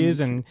Fury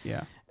is, and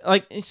Yeah.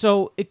 like,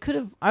 so it could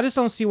have. I just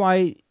don't see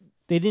why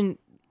they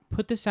didn't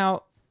put this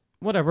out,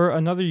 whatever,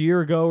 another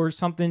year ago or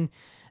something,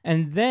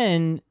 and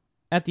then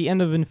at the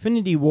end of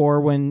Infinity War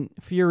when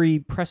Fury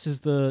presses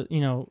the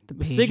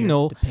pager,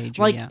 signal, the pager,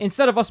 like yeah.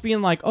 instead of us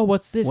being like, oh,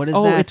 what's this? What is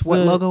oh, that? it's What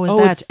the- logo is oh,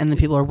 that? it's- And the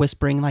it's- people are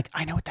whispering like,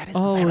 I know what that is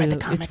because I read the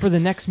comics. It's for the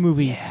next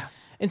movie. Yeah.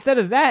 Instead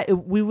of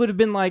that, we would have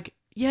been like,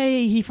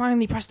 yay, he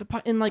finally pressed the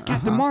button, like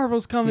Captain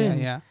Marvel's coming.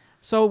 Yeah.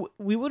 So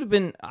we would have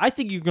been, I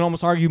think you can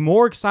almost argue,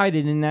 more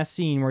excited in that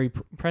scene where he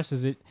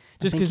presses it,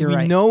 just think because you're we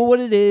right. know what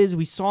it is.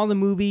 We saw the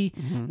movie.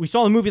 Mm-hmm. We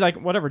saw the movie like,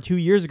 whatever, 2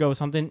 years ago or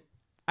something.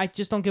 I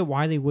just don't get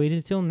why they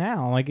waited till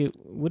now. Like, it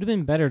would have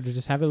been better to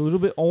just have it a little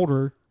bit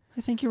older.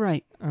 I think you're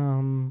right.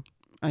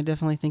 I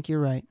definitely think you're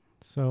right.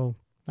 So,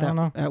 I don't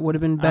know. That would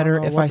have been I better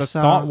don't know if what I the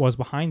saw. thought was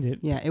behind it.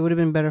 Yeah, it would have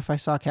been better if I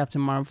saw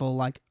Captain Marvel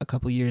like a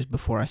couple years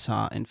before I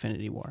saw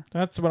Infinity War.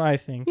 That's what I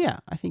think. Yeah,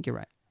 I think you're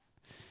right.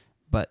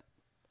 But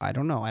I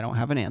don't know. I don't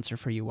have an answer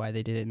for you why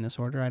they did it in this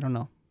order. I don't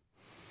know.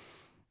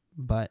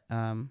 But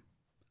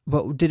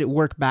did it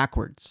work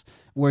backwards?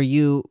 Were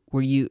you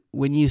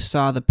when you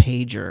saw the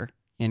pager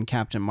in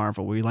Captain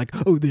Marvel, were you like,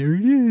 "Oh, there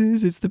it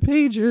is. It's the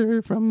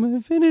pager from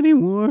Infinity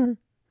War."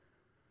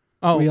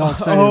 Oh, Were you all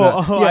excited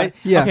about it?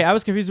 Yeah. Okay, I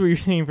was confused what you were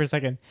saying for a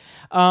second.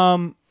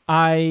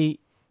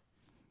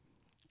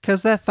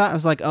 Because that thought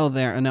was like, oh,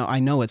 there. No, I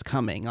know it's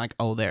coming. Like,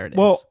 oh, there it is.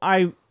 Well,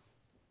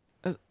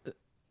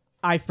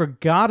 I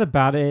forgot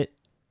about it.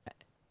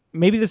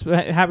 Maybe this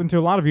happened to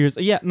a lot of viewers.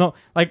 Yeah, no,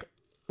 like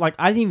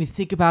I didn't even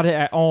think about it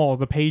at all.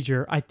 The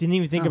pager, I didn't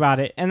even think about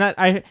it, and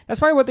that's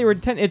probably what they were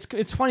intending.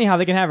 It's funny how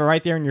they can have it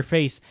right there in your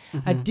face.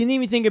 Mm-hmm. I didn't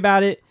even think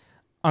about it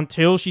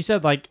until she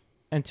said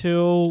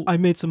until I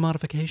made some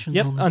modifications.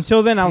 Yep. On this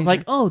Until then, I was pager.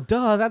 like, oh,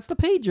 duh, that's the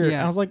pager.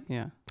 Yeah. I was like,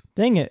 yeah,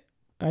 dang it,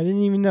 I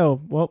didn't even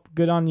know. Well,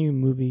 good on you,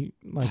 movie.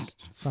 Like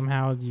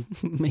somehow you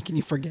making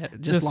you forget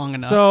just long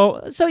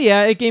enough. So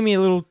yeah, it gave me a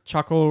little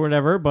chuckle or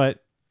whatever, but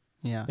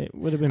yeah, it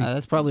would have been.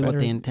 That's probably better.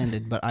 what they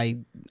intended. But I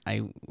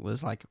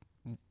was like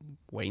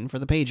waiting for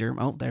the pager.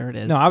 Oh, there it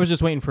is. No, I was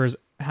just waiting for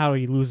how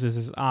he loses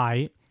his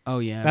eye. Oh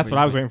yeah, That's what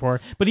I was waiting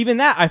for. But even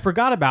that, I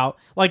forgot about.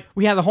 Like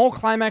we had the whole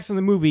climax of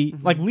the movie.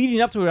 Like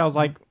leading up to it, I was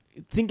like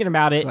thinking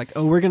about it. It's like,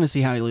 oh, we're gonna see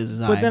how he loses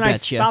his eye. But then I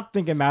betcha. stopped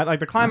thinking about it. Like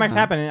the climax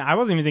happened, and I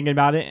wasn't even thinking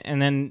about it.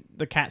 And then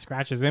the cat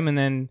scratches him, and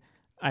then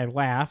I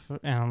laugh,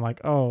 and I'm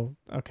like, oh,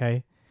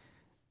 okay.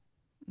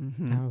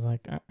 Mm-hmm. I was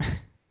like,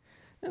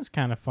 that's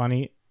kind of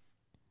funny.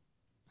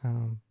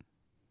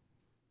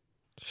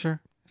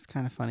 Sure, it's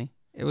kind of funny.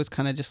 It was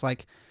kind of just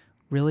like,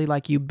 really,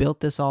 like you built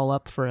this all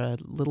up for a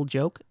little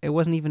joke. It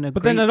wasn't even a.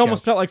 But great then it joke.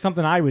 almost felt like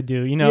something I would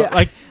do, you know? Yeah.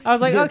 Like I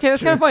was like, That's okay,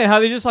 that's kind of true. funny how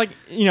they just like,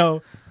 you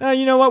know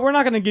what? We're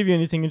not gonna give you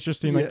anything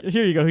interesting. Like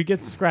here you go. He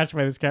gets scratched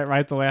by this cat right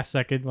at the last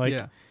second. Like,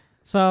 yeah,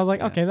 so I was like,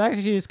 Yeah. okay, that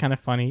actually is kind of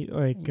funny.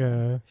 Like,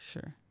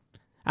 sure.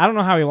 I don't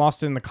know how he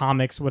lost it in the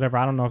comics, whatever.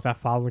 I don't know if that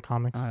followed the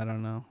comics. I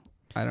don't know.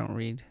 I don't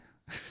read.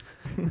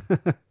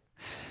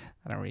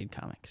 I don't read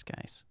comics,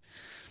 guys.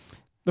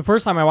 The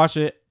first time I watched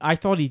it, I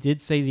thought he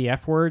did say the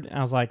F word. And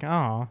I was like,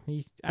 oh,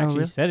 he actually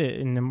really? said it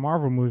in the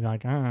Marvel movie.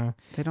 Like,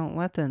 They don't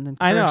let them curse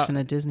I know. in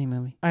a Disney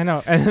movie. I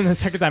know. And then the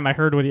second time I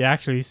heard what he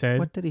actually said,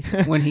 What did he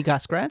say? When he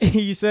got scratched?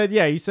 he said,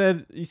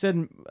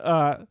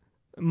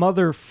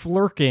 Mother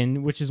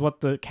Flurkin, which is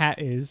what the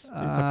cat is. It's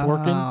a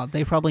Flurkin.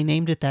 They probably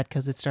named it that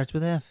because it starts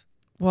with F.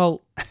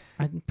 Well,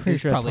 I'm pretty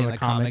It's sure it's probably from in the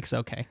the comics.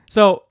 Okay.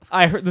 So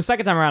I heard the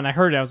second time around, I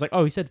heard it. I was like,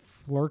 oh, he said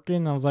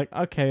Flurkin. I was like,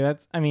 okay,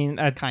 that's. I mean,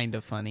 that Kind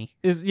of funny.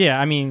 is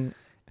I mean,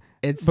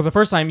 It's but the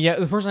first time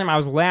I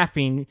was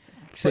laughing.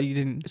 so you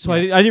didn't. So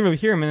yeah. I didn't really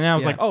hear him, and then I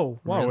was Yeah. like, "Oh,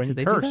 whoa!" Really? And he Did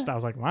they do cursed. that? I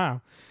was like,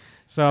 "Wow."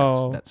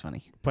 So, That's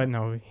funny. but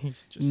no,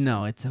 he's just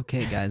No, it's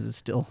okay, guys. It's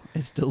still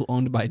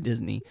owned by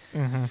Disney.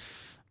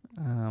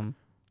 Mhm.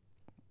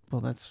 Well,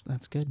 that's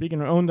good.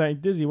 Speaking of owned by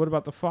Disney, what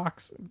about the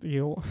Fox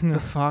deal? The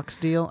Fox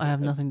deal. I have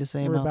nothing to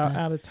say We're about about that.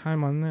 out of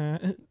time on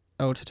that.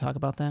 Oh, to talk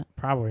about that,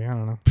 Probably, I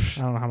don't know.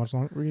 I don't know how much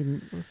longer.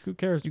 Who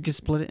cares? you could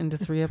split it into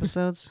 3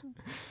 episodes.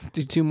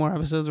 Do 2 more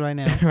episodes right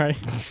now. Right?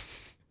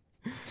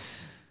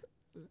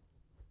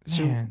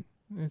 Should- Man,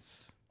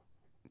 it's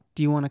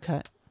Do you want to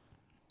cut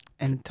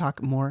and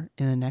talk more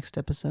in the next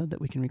episode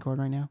that we can record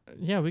right now?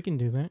 yeah, we can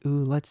do that.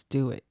 Ooh, let's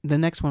do it. The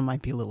next one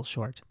might be a little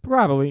short,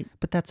 Probably.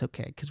 but that's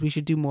okay because we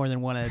should do more than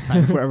one at a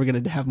time if we're ever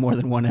going to have more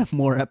than one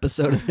more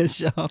episode of this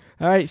show. All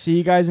right, see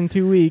you guys in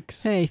 2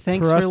 weeks. Hey,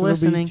 thanks for for us, it'll be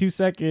listening. 2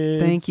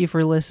 seconds. Thank you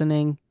for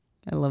listening.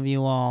 I love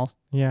you all.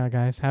 Yeah,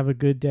 guys, have a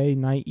good day,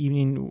 night,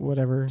 evening,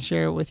 whatever.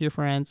 Share it with your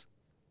friends.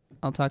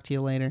 I'll talk to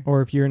you later.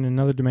 Or if you're in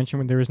another dimension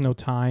where there is no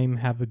time,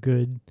 have a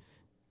good,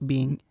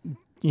 Being,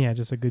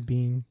 just a good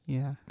being.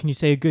 yeah. Can you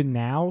say a good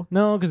now?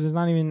 No, because there's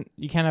not even,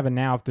 you can't have a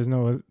now if there's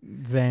no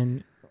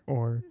then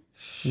or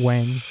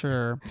when.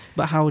 Sure.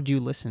 But how would you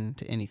listen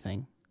to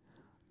anything?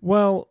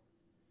 Well,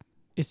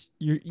 it's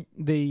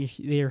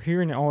they are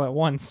hearing it all at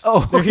once. Oh,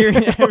 they're hearing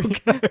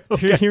okay,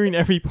 they're hearing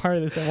every part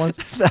of this at once.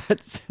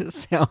 That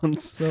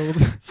sounds So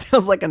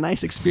sounds like a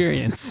nice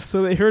experience.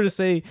 so they heard us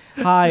say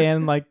hi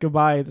and like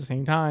goodbye at the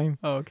same time.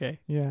 Oh, okay.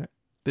 Yeah.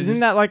 Isn't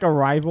that like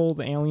Arrival,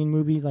 the alien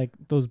movie? Like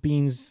those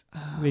beings,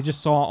 they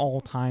just saw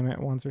all time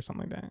at once or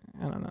something like that.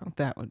 I don't know.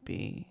 That would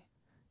be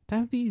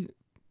That would be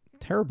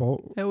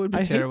terrible. That would be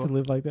I terrible. hate to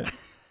live like that.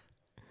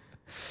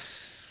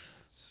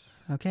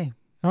 Okay.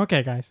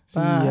 Okay, guys. See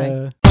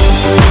Bye. ya.